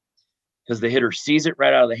far because the hitter sees it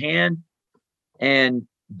right out of the hand and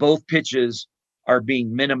both pitches are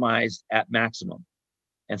being minimized at maximum.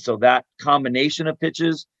 And so that combination of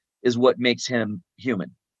pitches is what makes him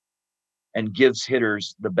human and gives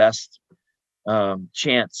hitters the best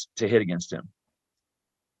chance to hit against him.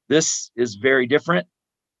 This is very different.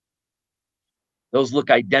 Those look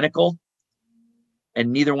identical,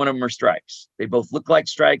 and neither one of them are strikes. They both look like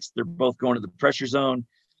strikes. They're both going to the pressure zone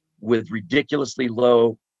with ridiculously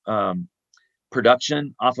low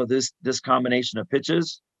production off of this combination of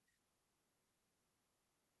pitches.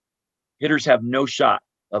 Hitters have no shot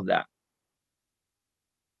of that.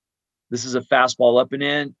 This is a fastball up and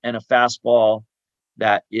in, and a fastball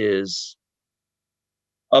that is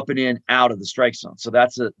up and in out of the strike zone. So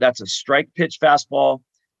that's a strike pitch fastball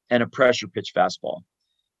and a pressure pitch fastball.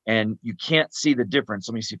 And you can't see the difference.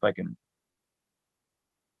 Let me see if I can.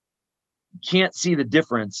 You can't see the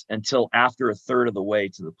difference until after a third of the way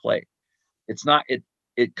to the plate. It's not,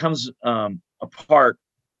 it comes apart.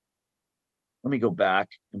 Let me go back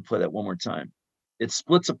and play that one more time. It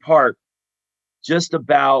splits apart just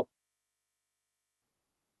about.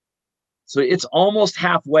 So it's almost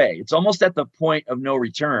halfway. It's almost at the point of no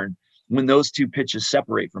return when those two pitches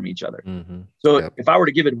separate from each other. Mm-hmm. So Yep. if I were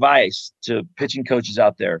to give advice to pitching coaches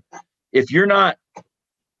out there, if you're not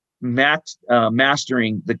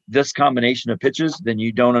mastering this combination of pitches, then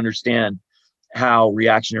you don't understand how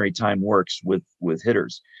reactionary time works with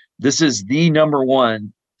hitters. This is the number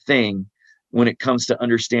one thing when it comes to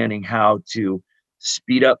understanding how to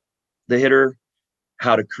speed up the hitter,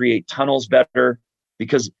 how to create tunnels better,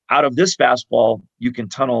 because out of this fastball, you can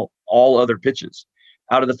tunnel all other pitches.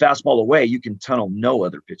 Out of the fastball away, you can tunnel no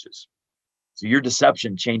other pitches. So your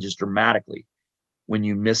deception changes dramatically when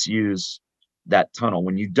you misuse that tunnel.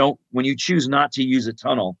 When you choose not to use a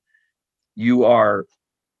tunnel, you are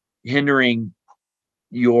hindering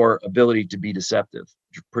your ability to be deceptive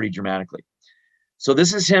pretty dramatically. So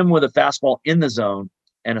this is him with a fastball in the zone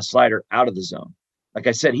and a slider out of the zone. Like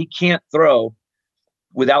I said, he can't throw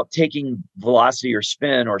without taking velocity or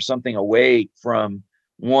spin or something away from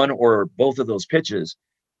one or both of those pitches.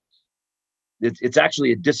 It's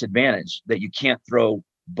actually a disadvantage that you can't throw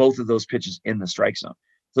both of those pitches in the strike zone.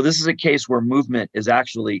 So this is a case where movement is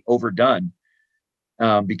actually overdone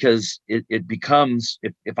because it becomes,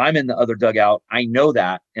 if I'm in the other dugout, I know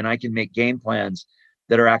that, and I can make game plans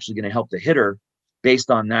that are actually going to help the hitter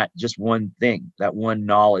based on that just one thing, that one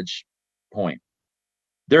knowledge point.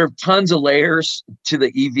 There are tons of layers to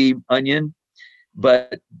the EV onion,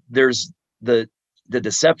 but there's the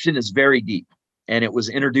deception is very deep, and it was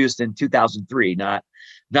introduced in 2003, not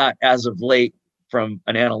as of late from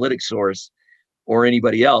an analytic source or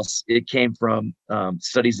anybody else. It came from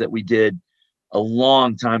studies that we did a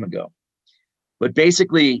long time ago. But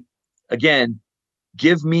basically, again,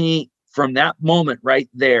 give me from that moment right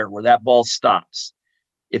there where that ball stops.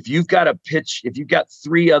 If you've got a pitch, if you've got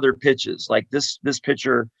three other pitches, like this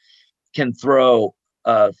pitcher can throw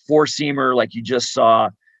a four-seamer like you just saw,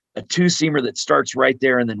 a two-seamer that starts right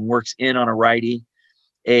there and then works in on a righty,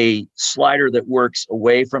 a slider that works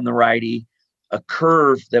away from the righty, a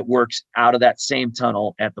curve that works out of that same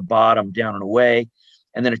tunnel at the bottom, down and away,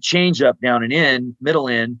 and then a changeup down and in, middle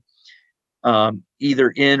in,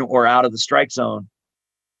 either in or out of the strike zone.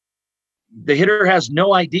 The hitter has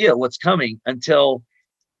no idea what's coming until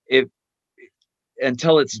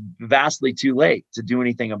it's vastly too late to do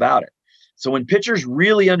anything about it. So when pitchers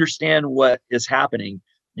really understand what is happening,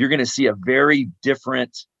 you're going to see a very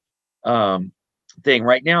different thing.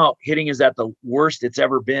 Right now, hitting is at the worst it's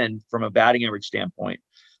ever been from a batting average standpoint,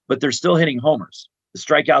 but they're still hitting homers. The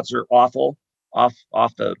strikeouts are awful, off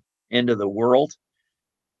the end of the world,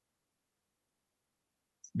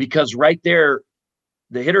 because right there,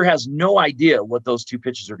 the hitter has no idea what those two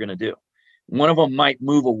pitches are going to do. One of them might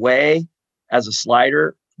move away as a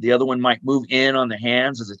slider. The other one might move in on the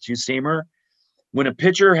hands as a two-seamer. When a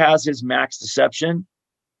pitcher has his max deception,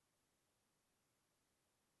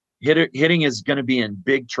 hitting is going to be in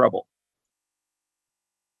big trouble.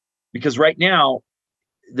 Because right now,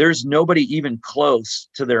 there's nobody even close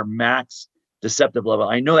to their max deceptive level.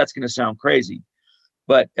 I know that's going to sound crazy,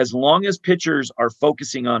 but as long as pitchers are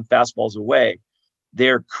focusing on fastballs away,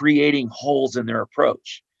 they're creating holes in their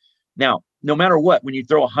approach. Now, no matter what, when you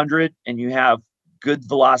throw 100 and you have good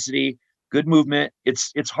velocity, good movement,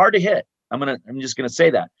 it's hard to hit. I'm just gonna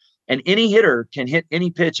say that. And any hitter can hit any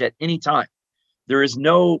pitch at any time. There is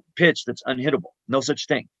no pitch that's unhittable, no such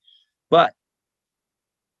thing. But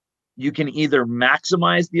you can either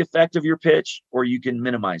maximize the effect of your pitch or you can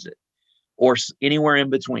minimize it, or anywhere in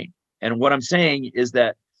between. And what I'm saying is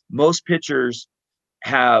that most pitchers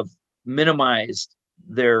have minimized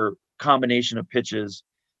their combination of pitches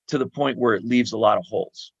to the point where it leaves a lot of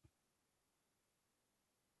holes.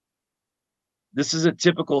 This is a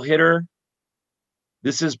typical hitter.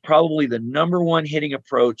 This is probably the number one hitting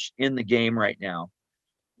approach in the game right now,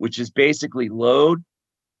 which is basically load,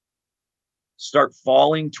 start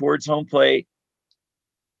falling towards home plate,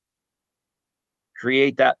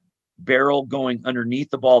 create that barrel going underneath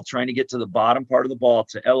the ball, trying to get to the bottom part of the ball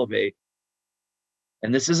to elevate.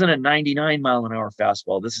 And this isn't a 99 mile an hour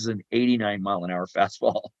fastball. This is an 89 mile an hour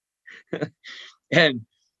fastball. And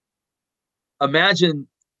imagine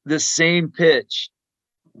this same pitch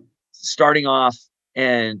starting off,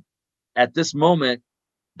 and at this moment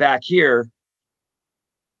back here,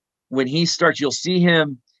 when he starts, you'll see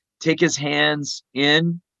him take his hands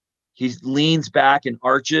in. He leans back and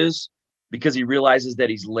arches because he realizes that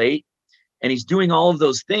he's late. And he's doing all of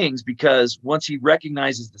those things because once he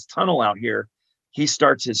recognizes this tunnel out here, he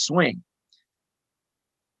starts his swing.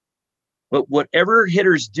 But whatever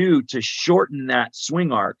hitters do to shorten that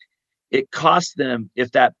swing arc, it costs them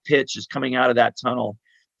if that pitch is coming out of that tunnel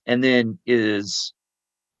and then is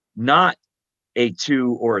not a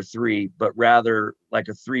 2 or a 3, but rather like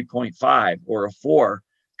a 3.5 or a 4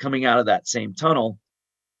 coming out of that same tunnel,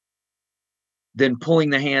 then pulling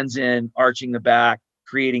the hands in, arching the back,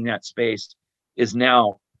 creating that space is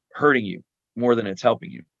now hurting you more than it's helping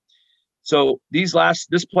you. So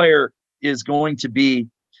this player is going to be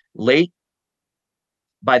late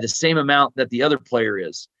by the same amount that the other player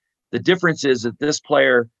is. The difference is that this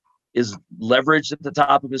player is leveraged at the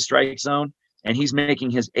top of his strike zone and he's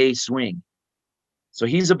making his A swing. So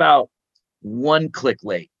he's about 1 click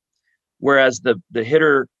late. Whereas the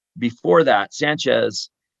hitter before that, Sanchez,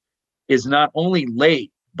 is not only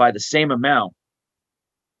late by the same amount,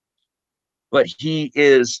 but he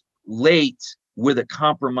is late with a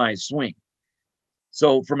compromised swing.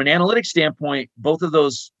 So from an analytics standpoint, both of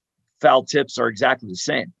those foul tips are exactly the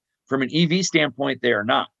same. From an EV standpoint, they are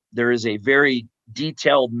not. There is a very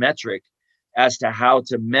detailed metric as to how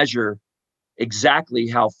to measure exactly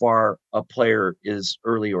how far a player is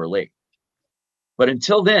early or late. But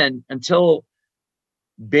until then, until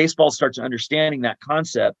baseball starts understanding that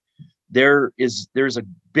concept, there's a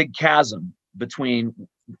big chasm between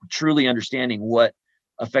truly understanding what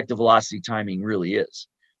effective velocity timing really is.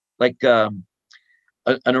 Like an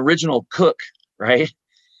original cook, right,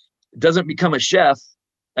 doesn't become a chef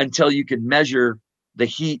until you can measure the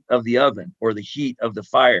heat of the oven or the heat of the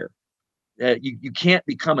fire. You can't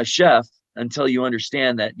become a chef until you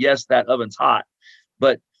understand that, yes, that oven's hot,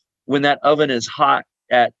 but when that oven is hot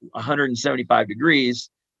at 175 degrees,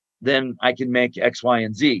 then I can make X, Y,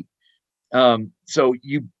 and Z. So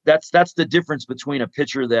that's the difference between a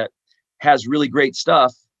pitcher that has really great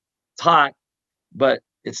stuff, it's hot, but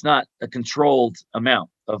it's not a controlled amount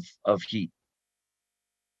of heat.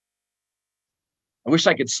 I wish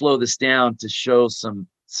I could slow this down to show some,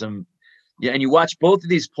 yeah. And you watch both of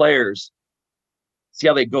these players, see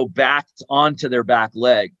how they go back onto their back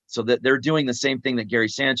leg, so that they're doing the same thing that Gary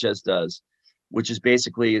Sanchez does, which is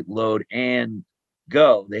basically load and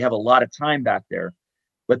go. They have a lot of time back there,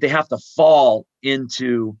 but they have to fall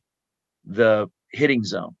into the hitting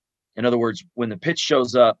zone. In other words, when the pitch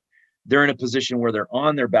shows up, they're in a position where they're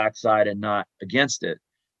on their backside and not against it.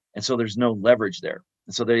 And so there's no leverage there.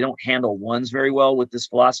 And so they don't handle ones very well with this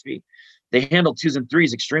philosophy. They handle 2s and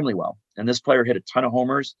 3s extremely well. And this player hit a ton of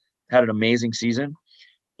homers, had an amazing season.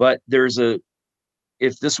 But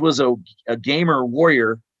if this was a gamer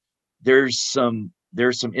warrior, there's some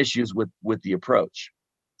issues with the approach.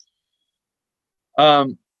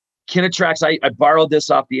 Kinetrax, I borrowed this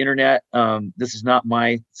off the internet. This is not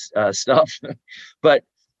my stuff, but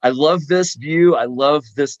I love this view. I love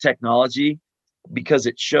this technology because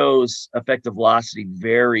it shows effective velocity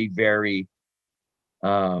very, very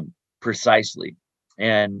precisely.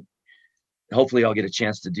 And hopefully I'll get a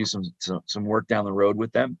chance to do some work down the road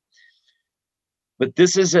with them. But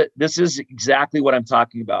this is exactly what I'm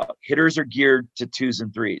talking about. Hitters are geared to 2s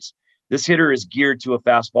and 3s. This hitter is geared to a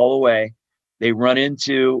fastball away. They run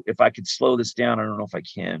into, if I could slow this down, I don't know if I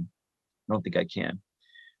can. I don't think I can.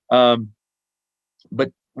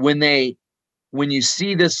 But when you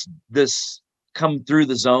see this come through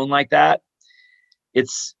the zone like that,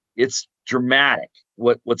 it's dramatic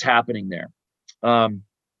what's happening there. In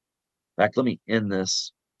fact, let me end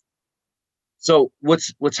this. So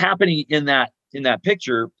what's happening in that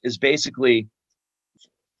picture is basically,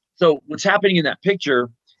 so what's happening in that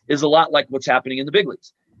picture is a lot like what's happening in the big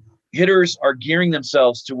leagues. Hitters are gearing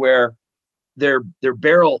themselves to where their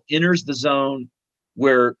barrel enters the zone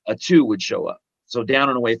where a 2 would show up. So down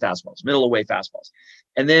and away fastballs, middle away fastballs.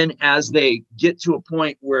 And then as they get to a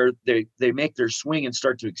point where they make their swing and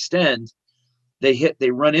start to extend, they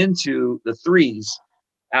run into the 3s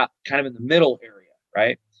out kind of in the middle area,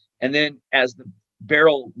 right? And then as the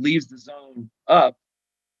barrel leaves the zone up,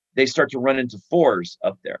 they start to run into 4s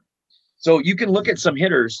up there. So you can look at some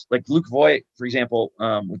hitters like Luke Voit, for example,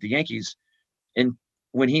 with the Yankees, and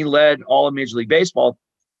when he led all of Major League Baseball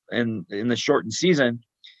in the shortened season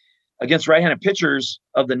against right-handed pitchers,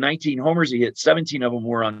 of the 19 homers he hit, 17 of them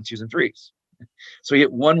were on 2s and 3s. So he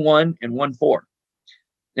hit 1-1 and 1-4.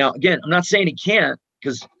 Now, again, I'm not saying he can't,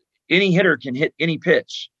 because any hitter can hit any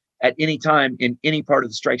pitch at any time in any part of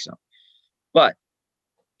the strike zone. But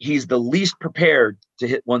he's the least prepared to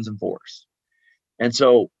hit 1s and 4s. And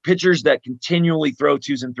so pitchers that continually throw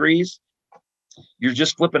 2s and 3s, you're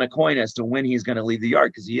just flipping a coin as to when he's going to leave the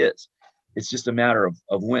yard, because he is. It's just a matter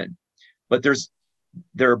of when. But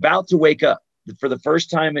they're about to wake up for the first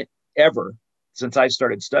time ever since I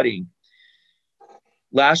started studying.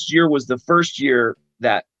 Last year was the first year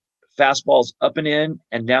that fastballs up and in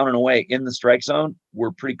and down and away in the strike zone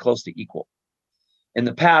were pretty close to equal. In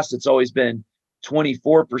the past, it's always been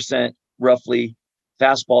 24% roughly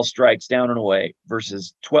fastball strikes down and away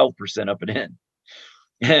versus 12% up and in.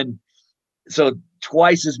 And so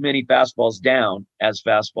twice as many fastballs down as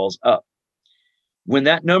fastballs up. When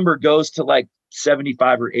that number goes to like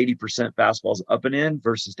 75 or 80% fastballs up and in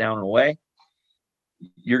versus down and away,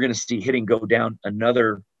 you're going to see hitting go down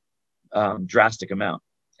another drastic amount.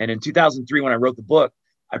 And in 2003, when I wrote the book,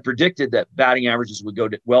 I predicted that batting averages would go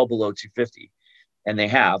to well below 250. And they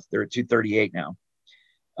have. They're at 238 now.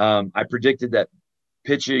 I predicted that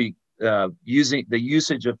pitching, using the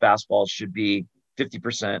usage of fastballs should be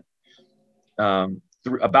 50%.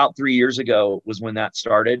 About 3 years ago was when that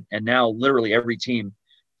started. And now literally every team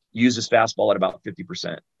uses fastball at about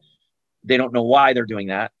 50%. They don't know why they're doing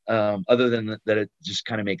that, other than that it just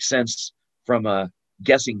kind of makes sense from a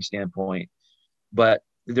guessing standpoint. But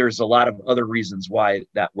there's a lot of other reasons why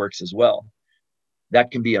that works as well.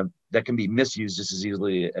 That can be misused just as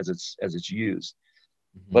easily as it's used.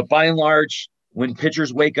 Mm-hmm. But by and large, when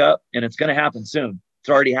pitchers wake up, and it's going to happen soon, it's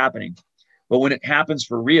already happening. But when it happens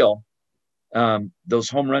for real, those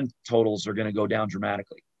home run totals are going to go down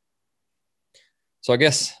dramatically. So I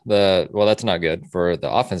guess that's not good for the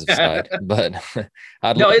offensive side, but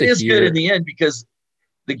it is good in the end because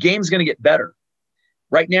the game's going to get better.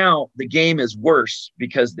 Right now, the game is worse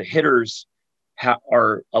because the hitters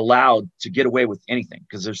are allowed to get away with anything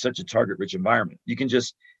because there's such a target-rich environment. You can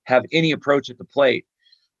just have any approach at the plate,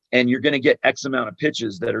 and you're going to get X amount of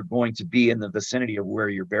pitches that are going to be in the vicinity of where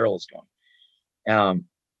your barrel is going.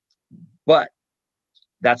 But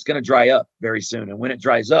that's going to dry up very soon. And when it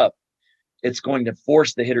dries up, it's going to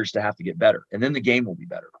force the hitters to have to get better, and then the game will be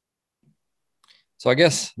better. So I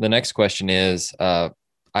guess the next question is,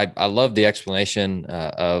 I love the explanation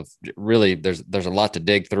of really there's a lot to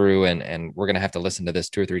dig through, and we're going to have to listen to this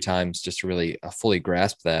 2 or 3 times just to really fully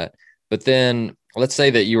grasp that. But then let's say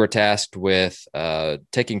that you were tasked with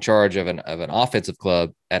taking charge of an offensive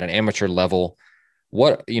club at an amateur level.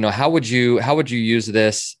 How would you use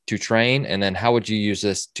this to train, and then how would you use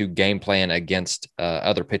this to game plan against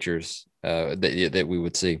other pitchers that we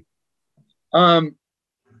would see?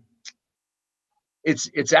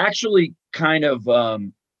 It's actually kind of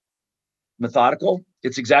methodical.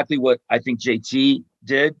 It's exactly what I think JT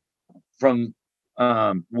did from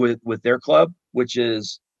with their club, which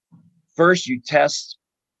is first you test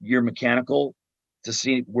your mechanical to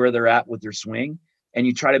see where they're at with their swing, and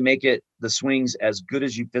you try to make the swings as good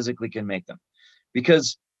as you physically can make them,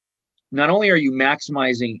 because not only are you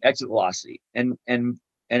maximizing exit velocity, and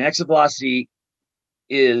exit velocity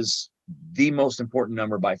is the most important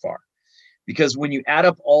number by far, because when you add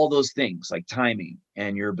up all those things like timing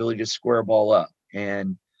and your ability to square a ball up,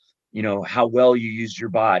 and how well you use your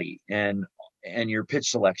body and your pitch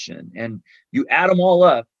selection, and you add them all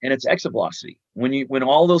up, and it's exit velocity. When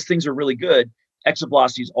all those things are really good, exit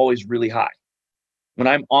velocity is always really high. When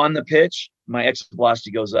I'm on the pitch, my exit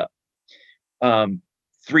velocity goes up.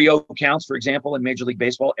 3-0 counts, for example, in Major League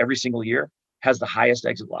Baseball every single year has the highest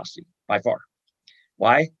exit velocity by far.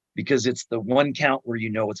 Why? Because it's the one count where you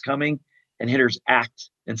know what's coming, and hitters act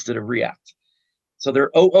instead of react. So they're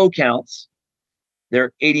 0-0 counts.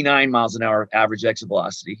 They're 89 miles an hour of average exit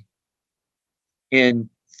velocity. In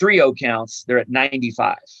 3-0 counts, they're at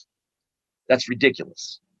 95. That's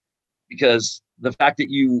ridiculous, because the fact that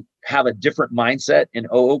you have a different mindset in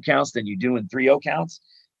 0-0 counts than you do in 3-0 counts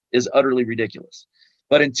is utterly ridiculous.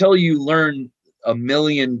 But until you learn a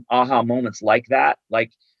million aha moments like that,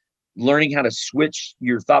 like learning how to switch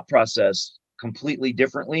your thought process completely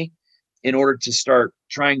differently in order to start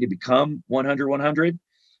trying to become 100-100,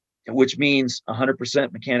 which means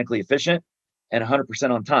 100% mechanically efficient and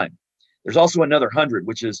 100% on time. There's also another 100,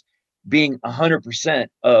 which is being 100%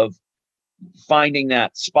 of finding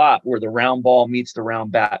that spot where the round ball meets the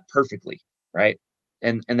round bat perfectly, right?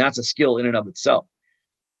 And that's a skill in and of itself.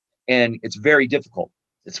 And it's very difficult.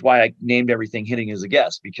 It's why I named everything Hitting as a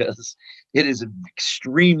Guess, because it is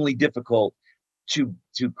extremely difficult to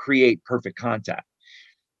create perfect contact.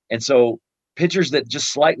 And so pitchers that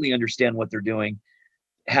just slightly understand what they're doing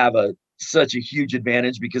have such a huge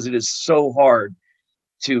advantage, because it is so hard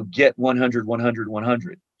to get 100.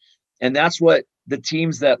 And that's what the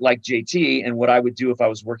teams that like JT, and what I would do if I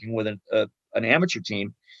was working with an amateur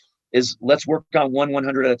team, is let's work on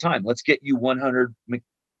 100 at a time. Let's get you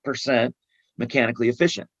 100% mechanically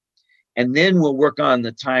efficient. And then we'll work on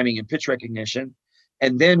the timing and pitch recognition.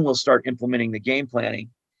 And then we'll start implementing the game planning.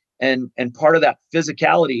 And part of that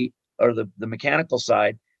physicality, or the mechanical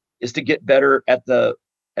side, is to get better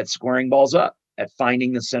at squaring balls up, at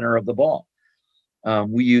finding the center of the ball.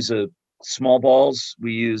 We use small balls.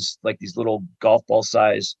 We use like these little golf ball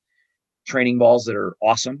size training balls that are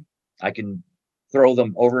awesome. I can throw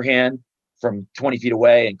them overhand from 20 feet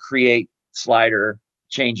away and create slider,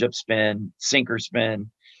 change up spin, sinker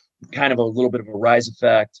spin, kind of a little bit of a rise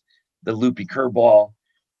effect, the loopy curveball.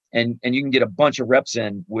 And you can get a bunch of reps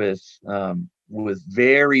in with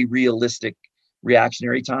very realistic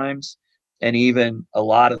reactionary times, and even a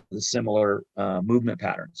lot of the similar movement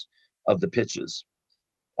patterns of the pitches.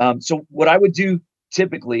 So what I would do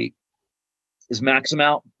typically is max them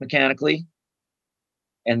out mechanically,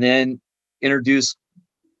 and then introduce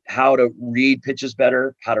how to read pitches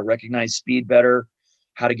better, how to recognize speed better,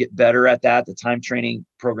 how to get better at that, the time training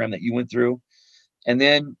program that you went through. And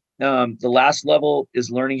then the last level is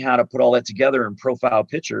learning how to put all that together and profile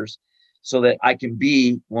pitchers so that I can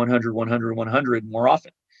be 100, 100, 100 more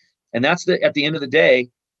often. And that's at the end of the day,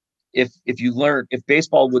 if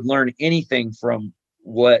baseball would learn anything from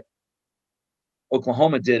what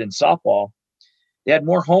Oklahoma did in softball, they had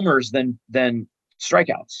more homers than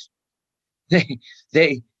strikeouts.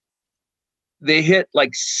 They hit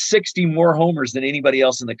like 60 more homers than anybody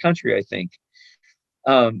else in the country, I think.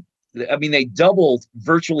 I mean, they doubled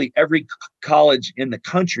virtually every college in the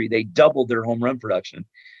country. They doubled their home run production,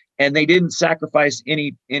 and they didn't sacrifice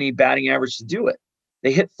any batting average to do it.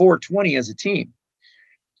 They hit 420 as a team.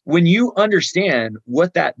 When you understand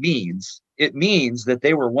what that means, it means that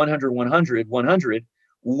they were 100, 100, 100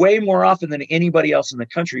 way more often than anybody else in the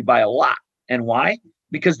country by a lot. And why?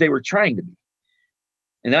 Because they were trying to be.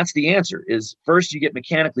 And that's the answer, is first you get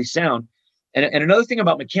mechanically sound. And another thing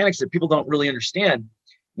about mechanics that people don't really understand,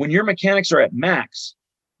 when your mechanics are at max,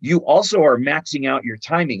 you also are maxing out your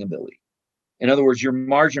timing ability. In other words, your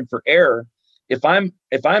margin for error. If I'm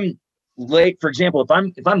late, for example,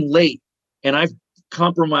 if I'm late and I've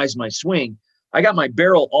compromised my swing, I got my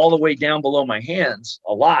barrel all the way down below my hands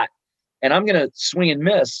a lot, and I'm going to swing and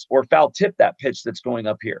miss or foul tip that pitch that's going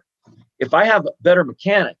up here. If I have better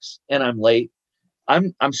mechanics and I'm late,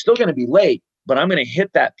 I'm still going to be late, but I'm going to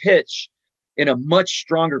hit that pitch in a much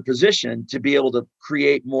stronger position to be able to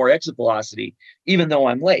create more exit velocity, even though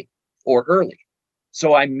I'm late or early.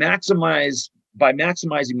 So by maximizing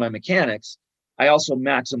my mechanics, I also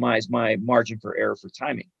maximize my margin for error for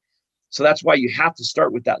timing. So that's why you have to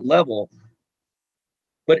start with that level.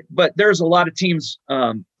 But there's a lot of teams,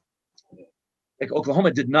 like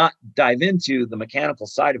Oklahoma did not dive into the mechanical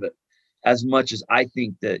side of it as much as I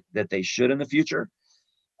think that they should in the future.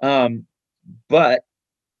 But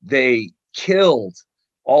they killed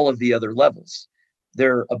all of the other levels.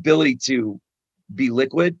 Their ability to be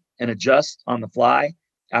liquid and adjust on the fly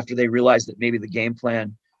after they realized that maybe the game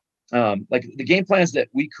plan, like the game plans that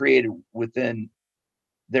we created within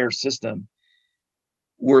their system,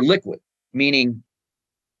 were liquid, meaning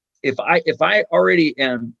if I already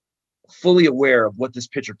am fully aware of what this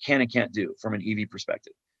pitcher can and can't do from an EV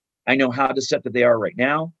perspective, I know how deceptive they are right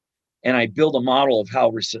now, and I build a model of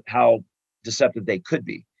how deceptive they could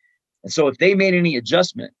be. And so if they made any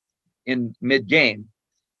adjustment in mid-game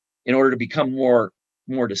in order to become more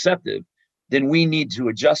deceptive, then we need to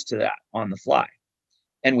adjust to that on the fly.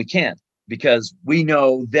 And we can, because we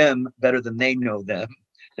know them better than they know them,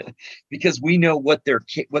 because we know what they're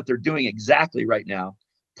doing exactly right now.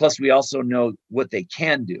 Plus, we also know what they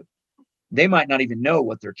can do. They might not even know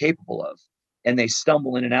what they're capable of, and they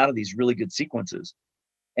stumble in and out of these really good sequences.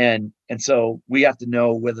 And so we have to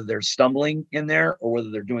know whether they're stumbling in there or whether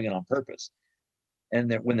they're doing it on purpose. And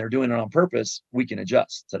that when they're doing it on purpose, we can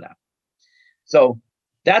adjust to that. So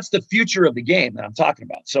that's the future of the game that I'm talking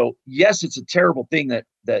about. So yes, it's a terrible thing that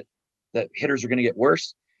hitters are going to get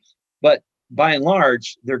worse, but by and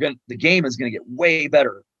large, the game is going to get way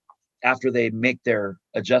better after they make their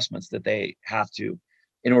adjustments that they have to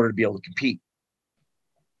in order to be able to compete.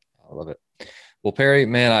 I love it. Well, Perry,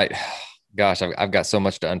 man, I've got so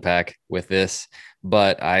much to unpack with this,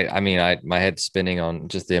 but my head's spinning on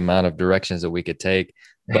just the amount of directions that we could take.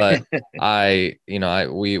 But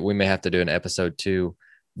we may have to do an episode 2.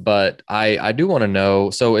 But I do want to know.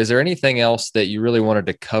 So, is there anything else that you really wanted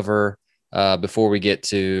to cover before we get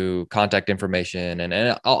to contact information?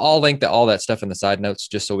 And I'll link all that stuff in the side notes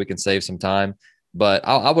just so we can save some time. But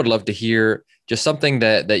I would love to hear just something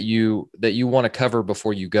that you want to cover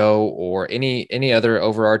before you go, or any other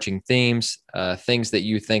overarching themes, things that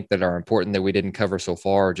you think that are important that we didn't cover so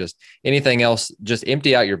far, or just anything else. Just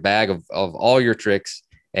empty out your bag of all your tricks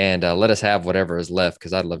and let us have whatever is left,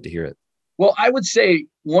 because I'd love to hear it. Well, I would say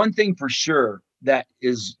one thing for sure that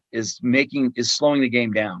is slowing the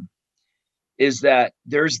game down is that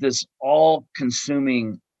there's this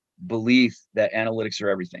all-consuming belief that analytics are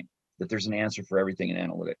everything, that there's an answer for everything in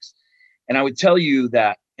analytics. And I would tell you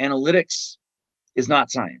that analytics is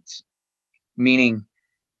not science, meaning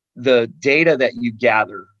the data that you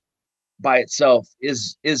gather by itself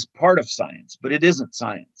is part of science, but it isn't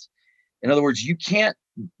science. In other words, you can't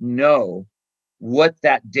know what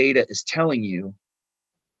that data is telling you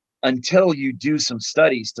until you do some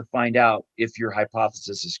studies to find out if your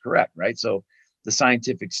hypothesis is correct, right? So the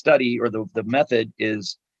scientific study or the method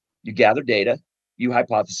is you gather data, you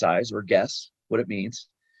hypothesize or guess what it means,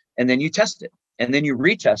 and then you test it. And then you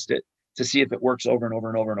retest it to see if it works over and over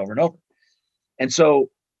and over and over and over. And so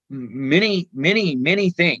many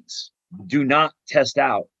things do not test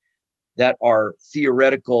out that are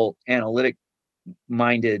theoretical, analytic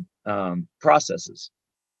minded processes.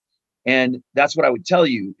 And that's what I would tell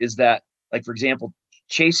you is that, like, for example,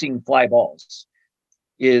 chasing fly balls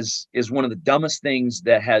is one of the dumbest things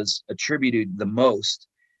that has attributed the most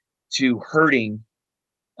to hurting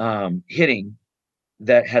hitting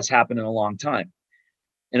that has happened in a long time.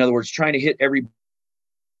 In other words, trying to hit every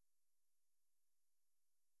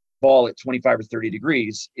ball at 25 or 30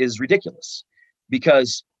 degrees is ridiculous,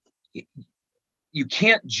 because you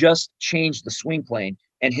can't just change the swing plane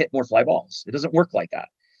and hit more fly balls. It doesn't work like that,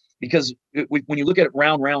 because when you look at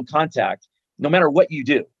round contact, no matter what you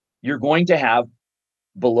do, you're going to have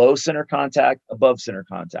below center contact, above center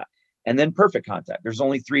contact, and then perfect contact. There's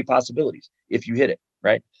only 3 possibilities if you hit it,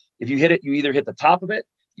 right? If you hit it, you either hit the top of it,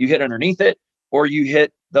 you hit underneath it, or you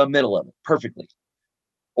hit the middle of it perfectly,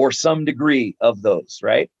 or some degree of those,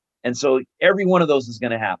 right? And so every one of those is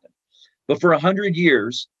going to happen. But for 100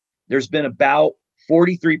 years, there's been about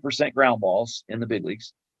 43% ground balls in the big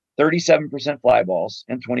leagues, 37% fly balls,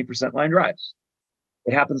 and 20% line drives.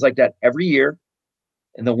 It happens like that every year.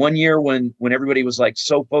 And the one year when everybody was like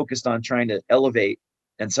so focused on trying to elevate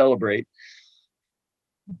and celebrate,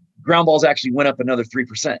 ground balls actually went up another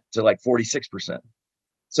 3% to like 46%.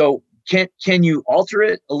 So can you alter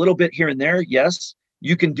it a little bit here and there? Yes,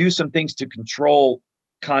 you can do some things to control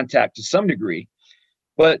contact to some degree,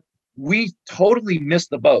 but we totally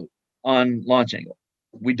missed the boat on launch angle.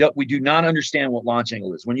 We do not understand what launch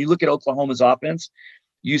angle is. When you look at Oklahoma's offense,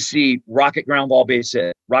 you see rocket ground ball base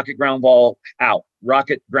hit, rocket ground ball out,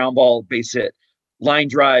 rocket ground ball base hit, line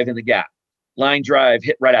drive in the gap, line drive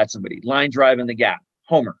hit right at somebody, line drive in the gap,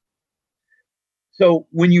 homer. So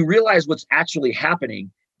when you realize what's actually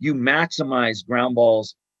happening, you maximize ground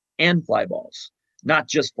balls and fly balls, not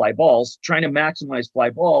just fly balls. Trying to maximize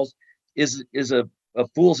fly balls is a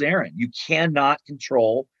fool's errand. You cannot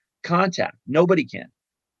control contact. Nobody can.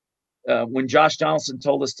 When Josh Donaldson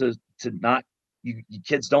told us to not, you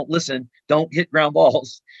kids don't listen, don't hit ground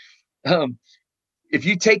balls. If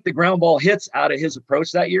you take the ground ball hits out of his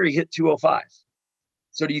approach that year, he hit 205.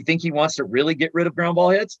 So do you think he wants to really get rid of ground ball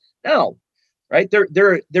hits? No, right?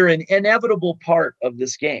 They're an inevitable part of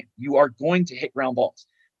this game. You are going to hit ground balls.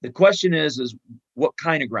 The question is what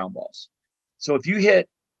kind of ground balls? So if you hit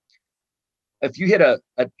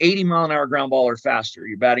an 80 mile an hour ground ball or faster,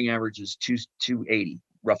 your batting average is 280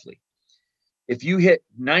 roughly. If you hit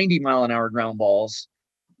 90 mile an hour ground balls,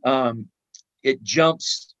 it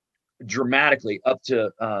jumps dramatically up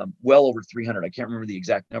to well over 300. I can't remember the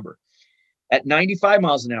exact number. At 95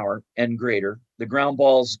 miles an hour and greater, the ground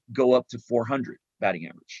balls go up to 400 batting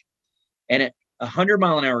average. And at 100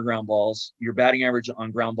 mile an hour ground balls, your batting average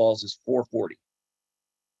on ground balls is 440.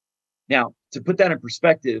 Now, to put that in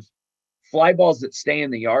perspective, fly balls that stay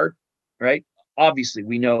in the yard, right? Obviously,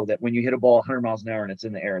 we know that when you hit a ball 100 miles an hour and it's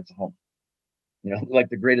in the air, it's a home. You know, like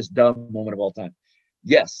the greatest dumb moment of all time.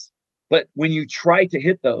 Yes, but when you try to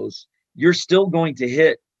hit those, you're still going to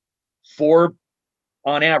hit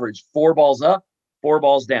on average, 4 balls up, 4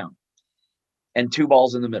 balls down, and 2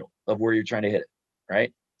 balls in the middle of where you're trying to hit it,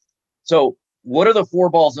 right? So what are the 4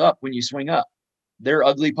 balls up when you swing up? They're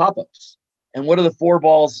ugly pop-ups. And what are the 4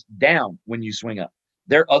 balls down when you swing up?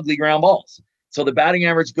 They're ugly ground balls. So the batting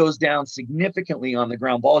average goes down significantly on the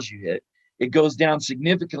ground balls you hit. It goes down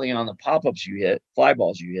significantly on the pop-ups you hit, fly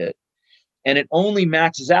balls you hit. And it only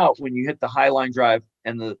maxes out when you hit the high line drive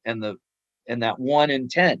and that 1 in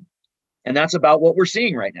 10. And that's about what we're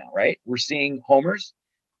seeing right now, right? We're seeing homers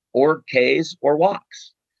or Ks or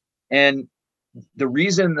walks. And the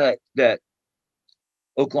reason that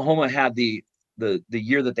Oklahoma had the the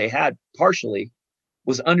year that they had partially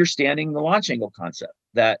was understanding the launch angle concept,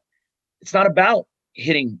 that it's not about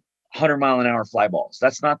hitting 100-mile-an-hour fly balls.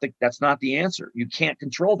 That's not the answer. You can't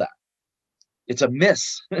control that. It's a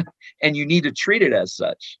miss, and you need to treat it as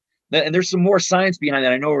such. And there's some more science behind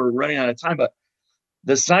that. I know we're running out of time, but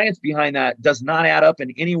the science behind that does not add up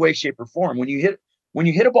in any way, shape, or form. When you hit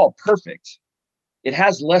a ball perfect, it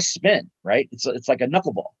has less spin, right? It's like a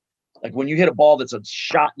knuckleball. Like when you hit a ball that's a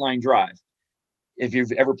shot line drive, if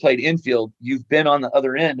you've ever played infield, you've been on the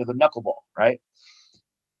other end of a knuckleball, right?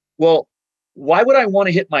 Well, why would I want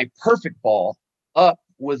to hit my perfect ball up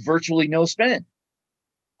with virtually no spin?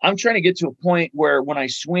 I'm trying to get to a point where when I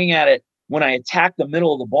swing at it, when I attack the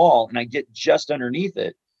middle of the ball and I get just underneath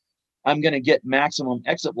it, I'm going to get maximum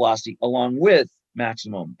exit velocity along with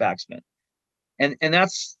maximum backspin. And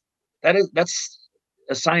that's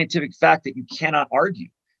a scientific fact that you cannot argue.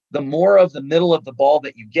 The more of the middle of the ball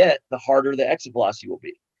that you get, the harder the exit velocity will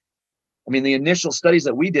be. I mean, the initial studies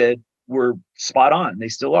that we did were spot on. They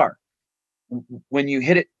still are. When you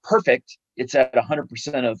hit it perfect, it's at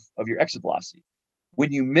 100% of your exit velocity.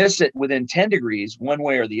 When you miss it within 10 degrees, one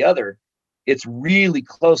way or the other, it's really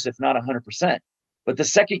close, if not 100%. But the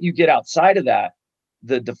second you get outside of that,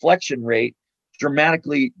 the deflection rate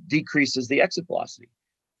dramatically decreases the exit velocity.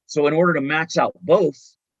 So in order to max out both,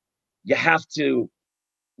 you have to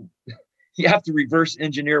reverse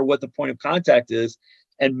engineer what the point of contact is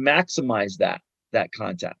and maximize that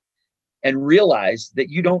contact, and realize that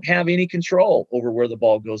you don't have any control over where the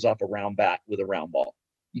ball goes off a round bat with a round ball.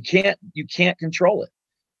 You can't control it,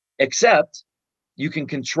 except you can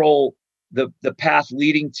control the path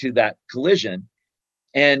leading to that collision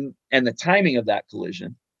and the timing of that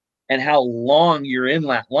collision and how long you're in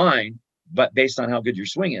that line, but based on how good your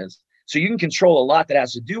swing is. So you can control a lot that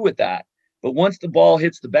has to do with that. But once the ball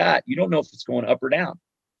hits the bat, you don't know if it's going up or down.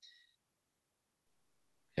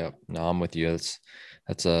 Yep. No, I'm with you.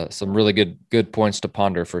 That's some really good points to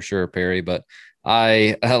ponder for sure, Perry. But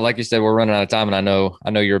I, like you said, we're running out of time, and I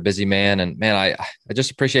know you're a busy man, and man, I just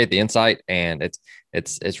appreciate the insight, and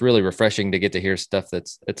it's really refreshing to get to hear stuff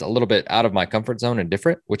it's a little bit out of my comfort zone and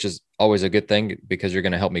different, which is always a good thing because you're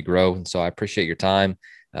going to help me grow. And so I appreciate your time,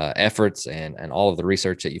 efforts, and all of the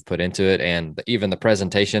research that you've put into it, and even the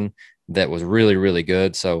presentation that was really, really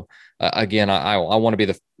good. So again, I want to be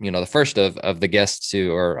the first of the guests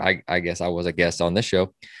I guess I was a guest on this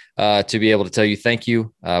show, to be able to tell you thank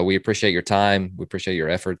you. We appreciate your time. We appreciate your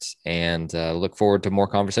efforts, and look forward to more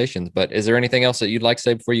conversations. But is there anything else that you'd like to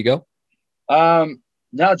say before you go?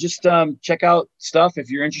 No, just check out stuff if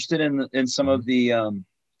you're interested in some of the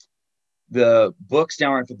books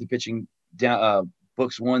down at the pitching down,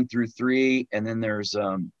 books 1 through 3, and then there's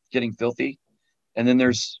Getting Filthy, and then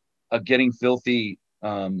there's a Getting Filthy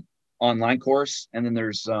online course, and then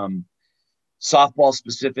there's softball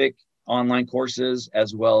specific online courses,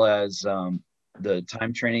 as well as the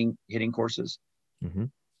time training hitting courses. Mm-hmm.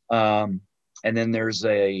 And then there's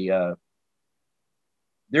an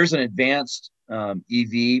advanced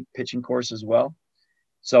EV pitching course as well.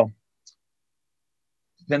 So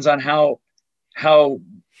depends on how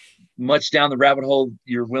much down the rabbit hole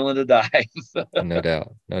you're willing to dive. No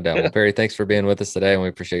doubt. Well, Perry, thanks for being with us today, and we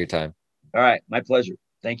appreciate your time. All right. My pleasure.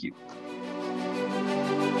 Thank you.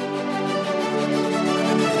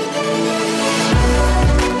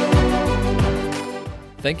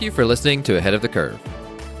 Thank you for listening to Ahead of the Curve.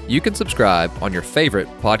 You can subscribe on your favorite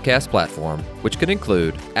podcast platform, which could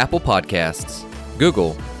include Apple Podcasts,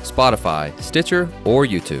 Google, Spotify, Stitcher, or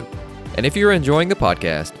YouTube. And if you're enjoying the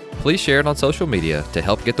podcast, please share it on social media to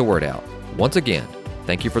help get the word out. Once again,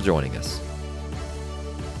 thank you for joining us.